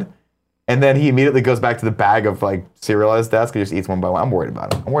salad, and then he immediately goes back to the bag of like cereal at his desk and just eats one by one. I'm worried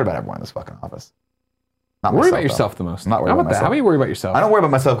about him. I'm worried about everyone in this fucking office. Not Worry myself, about yourself though. the most. I'm not worried How about about that? myself. How about you worry about yourself? I don't worry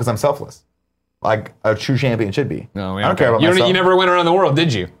about myself because I'm selfless, like a true champion should be. No, I don't care about myself. You never went around the world,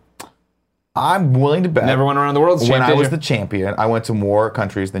 did you? I'm willing to bet. Never went around the world, When champ, I did was you? the champion, I went to more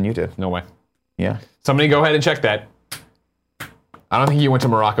countries than you did. No way. Yeah. Somebody go ahead and check that. I don't think you went to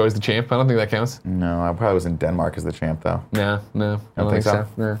Morocco as the champ. I don't think that counts. No, I probably was in Denmark as the champ though. No, I don't think so?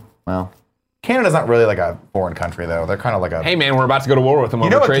 No. Well, Canada's not really like a foreign country though. They're kind of like a. Hey man, we're about to go to war with them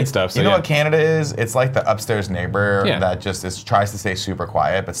over trade stuff. So you know yeah. what Canada is? It's like the upstairs neighbor Yeah. that just tries to stay super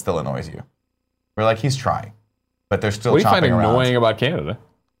quiet but still annoys you. We're like, he's trying, but they're still What do you find chopping around. annoying about Canada?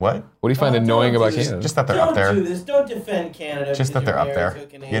 What? What do you find annoying about Canada? Just that they're up there. Don't do this. Don't defend Canada. Just that because they're up you're there. married to a You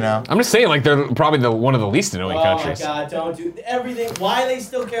Canadian. know? I'm just saying, like they're probably one of the least annoying Oh countries. my God! Don't do everything. Why they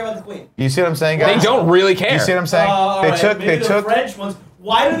still care about the Queen? You see what I'm saying, They guys? don't really care. You see what I'm saying? All right, maybe They the took. French ones.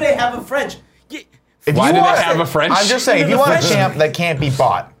 Why do they have a French? If Why you do they want- have a French? I'm just saying, if you The want a French- champ that can't be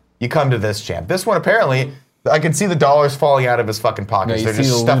bought, you come to this champ. This one apparently, I can see the dollars falling out of his fucking pockets. you They're see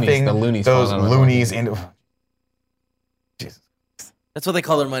just the loonies- stuffing the loonies those falling out of the loonies into. Jesus. That's what they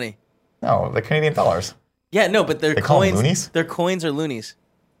call their money. No, the Canadian dollars. Yeah, no, but their They call 'em coins. loonies? Their coins are loonies.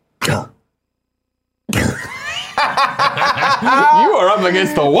 You are up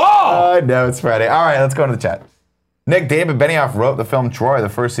against the wall. No, it's Friday. All right, let's go into the chat. Nick David Benioff wrote the film Troy. The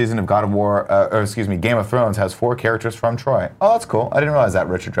first season of Game of Thrones has 4 characters from Troy. Oh, that's cool. I didn't realize that,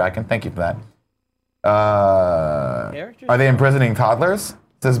 Richard Draken. Thank you for that. Characters? Are they imprisoning toddlers?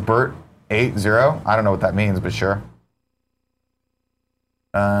 Says Bert 80. I don't know what that means, but sure.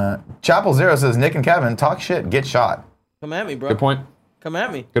 Chapel Zero says Nick and Kevin talk shit, get shot. Come at me, bro. Good point. Come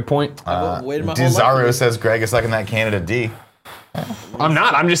at me. Good point. I've waited my whole life. Dizaru says Greg is sucking that Canada D. I'm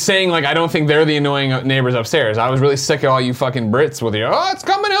not. I'm just saying, like, I don't think they're the annoying neighbors upstairs. I was really sick of all you fucking Brits with your, oh, it's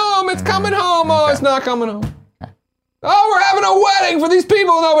coming home, it's coming home, oh, it's not coming home. Oh, we're having a wedding for these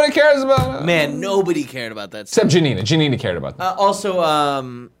people nobody cares about. Man, nobody cared about that. Except Janina. Janina cared about that. Also,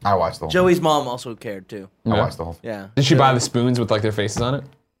 I watched the whole Joey's mom also cared too. I watched the whole thing. Yeah. Did she buy the spoons with, like, their faces on it?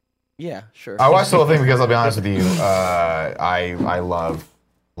 Yeah, sure. I watched the whole thing because I'll be honest with you, I love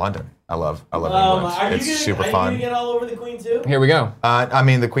London. I love England. It's super Are you fun. gonna get all over the Queen too? Here we go. I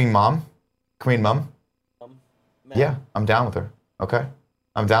mean the Queen Mum. Man. Yeah, I'm down with her. Okay,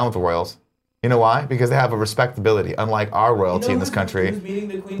 I'm down with the royals. You know why? Because they have a respectability, unlike our royalty in this country, Who's meeting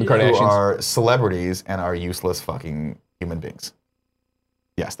the Queen The today? who Kardashians. are celebrities and are useless fucking human beings.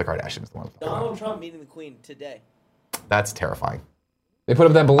 Yes, the Kardashians, the ones. Donald Trump meeting the Queen today. That's terrifying. They put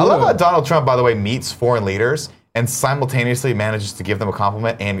up that balloon. I love how Donald Trump, by the way, meets foreign leaders and simultaneously manages to give them a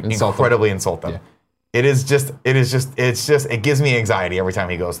compliment and Insult them. incredibly insult them. Yeah. It gives me anxiety every time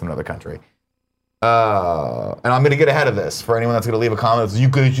he goes to another country. And I'm going to get ahead of this. For anyone that's going to leave a comment that says, you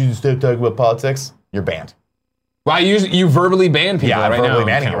guys should stop talking about politics, you're banned. Wow, you verbally ban people Yeah, I'm right verbally now.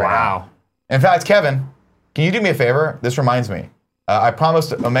 banning you right now. In fact, Kevin, can you do me a favor? This reminds me. I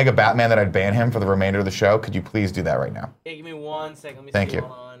promised Omega Batman that I'd ban him for the remainder of the show. Could you please do that right now? Yeah, give me 1 second. Let me Thank see. you.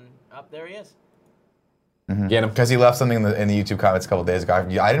 Hold on. Up there he is. Get him. Because he left something in the YouTube comments a couple days ago.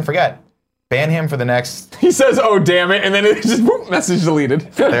 I didn't forget. Ban him for the next... He says, oh, damn it, and then it just, whoop, message deleted.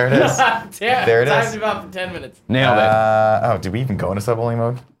 There it is. Damn, There it timed is. him out for 10 minutes. Nailed it. Oh, did we even go into sub-only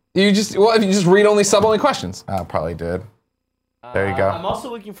mode? If you just read only sub-only questions. Oh, probably did. There you go. I'm also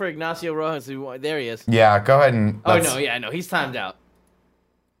looking for Ignacio Rojas. There he is. Yeah, go ahead and... Oh, let's- no, yeah, no, he's timed out.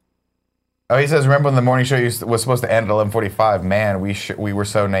 Oh, he says, remember when the morning show was supposed to end at 11:45? Man, we were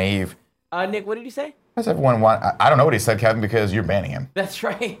so naive. Nick, what did he say? Does everyone want... I don't know what he said, Kevin, because you're banning him. That's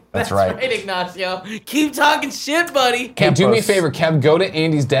right. That's right. Ignacio. Keep talking shit, buddy. Hey, do me a Campos. favor, Kev. Go to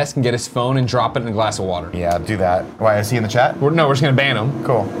Andy's desk and get his phone and drop it in a glass of water. Yeah, do that. Why, is he in the chat? We're just gonna ban him.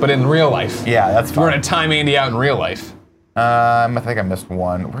 Cool. But in real life. Yeah, that's We're fine. gonna time Andy out in real life. I think I missed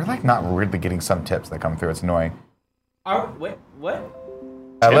one. We're like not really getting some tips that come through. It's annoying. Wait, what?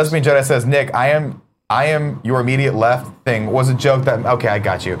 Lesbian Jedi says, Nick, I I am your immediate left thing was a joke that, okay, I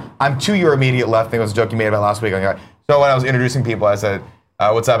got you. I'm to your immediate left thing was a joke you made about last week. So when I was introducing people, I said,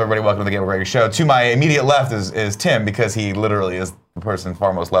 what's up, everybody? Welcome to the Game Over show. To my immediate left is Tim, because he literally is the person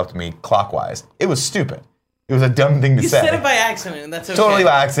far most left of me clockwise. It was stupid. It was a dumb thing to say. You said it by accident, and that's okay. Totally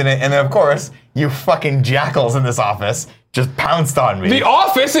by accident. And then, of course, you fucking jackals in this office just pounced on me. The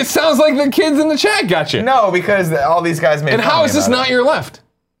office? It sounds like the kids in the chat got you. No, because all these guys made And fun how of is me this about not it. your left?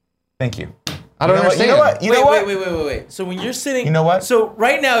 Thank you. I don't understand. You know what? You know what? Wait. So when you're sitting, You know what? So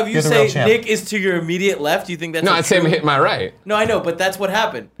right now, if you You're the real say champ. Nick is to your immediate left, you think that's No, a I'd say I'm true- hitting my right. No, I know, but that's what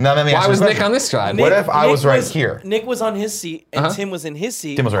happened. No, let me Why answer was this Nick question. on this side? What if I was right was- here? Nick was on his seat, and Uh-huh. Tim was in his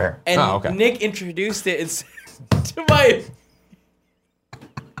seat. Tim was right here. And Oh, okay. Nick introduced it and said to my.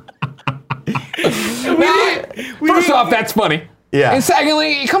 First off, that's funny. Yeah. And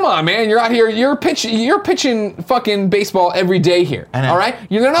secondly, come on, man, you're out here. You're pitching fucking baseball every day here. I know. All right,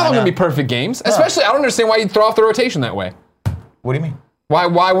 they're not I all gonna know. be perfect games. Especially, I don't understand why you'd throw off the rotation that way. What do you mean?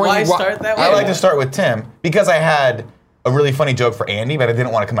 Wwhy weren't Why you? start that way? I like to start with Tim because I had a really funny joke for Andy, but I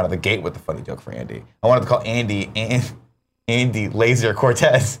didn't want to come out of the gate with the funny joke for Andy. I wanted to call Andy Lazier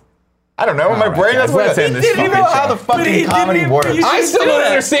Cortez. I don't know. My right, brain. guys, That's what let's it end is. this You fucking know how show. the But he fucking didn't comedy even- works. you I should still do don't that.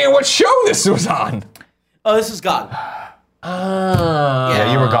 understand what show this was on. Oh, this was God.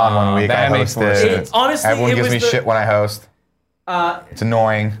 Yeah, you were gone one week. that I makes more hosted. sense. Honestly, Everyone it gives was me the- shit when I host. It's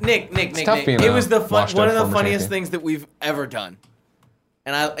annoying. Nick. tough being It a was the washed one up of the former funniest champion. things that we've ever done,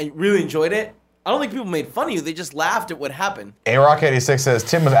 and I really enjoyed it. I don't think people made fun of you; they just laughed at what happened. A-Rock86 says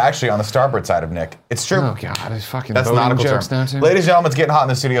Tim was actually on the starboard side of Nick. It's true. Oh god, it's fucking That's voting nautical jokes term. now too. Ladies and gentlemen, it's getting hot in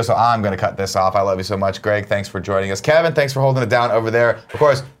the studio, so I'm going to cut this off. I love you so much. Greg, thanks for joining us. Kevin, thanks for holding it down over there. Of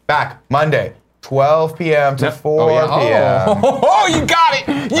course, back Monday, 12 p.m. to 4 p.m. Oh, you got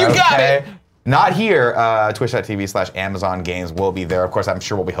it. You got it. Not here. Twitch.tv/Amazon Games will be there. Of course, I'm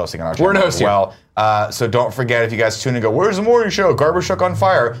sure we'll be hosting on our channel We're gonna as host here. well. So don't forget, if you guys tune in and go, where's the morning show? Garbage truck on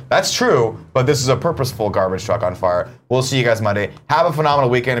fire. That's true, but this is a purposeful garbage truck on fire. We'll see you guys Monday. Have a phenomenal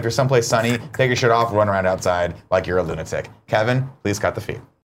weekend. If you're someplace sunny, take your shirt off, run around outside like you're a lunatic. Kevin, please cut the feed.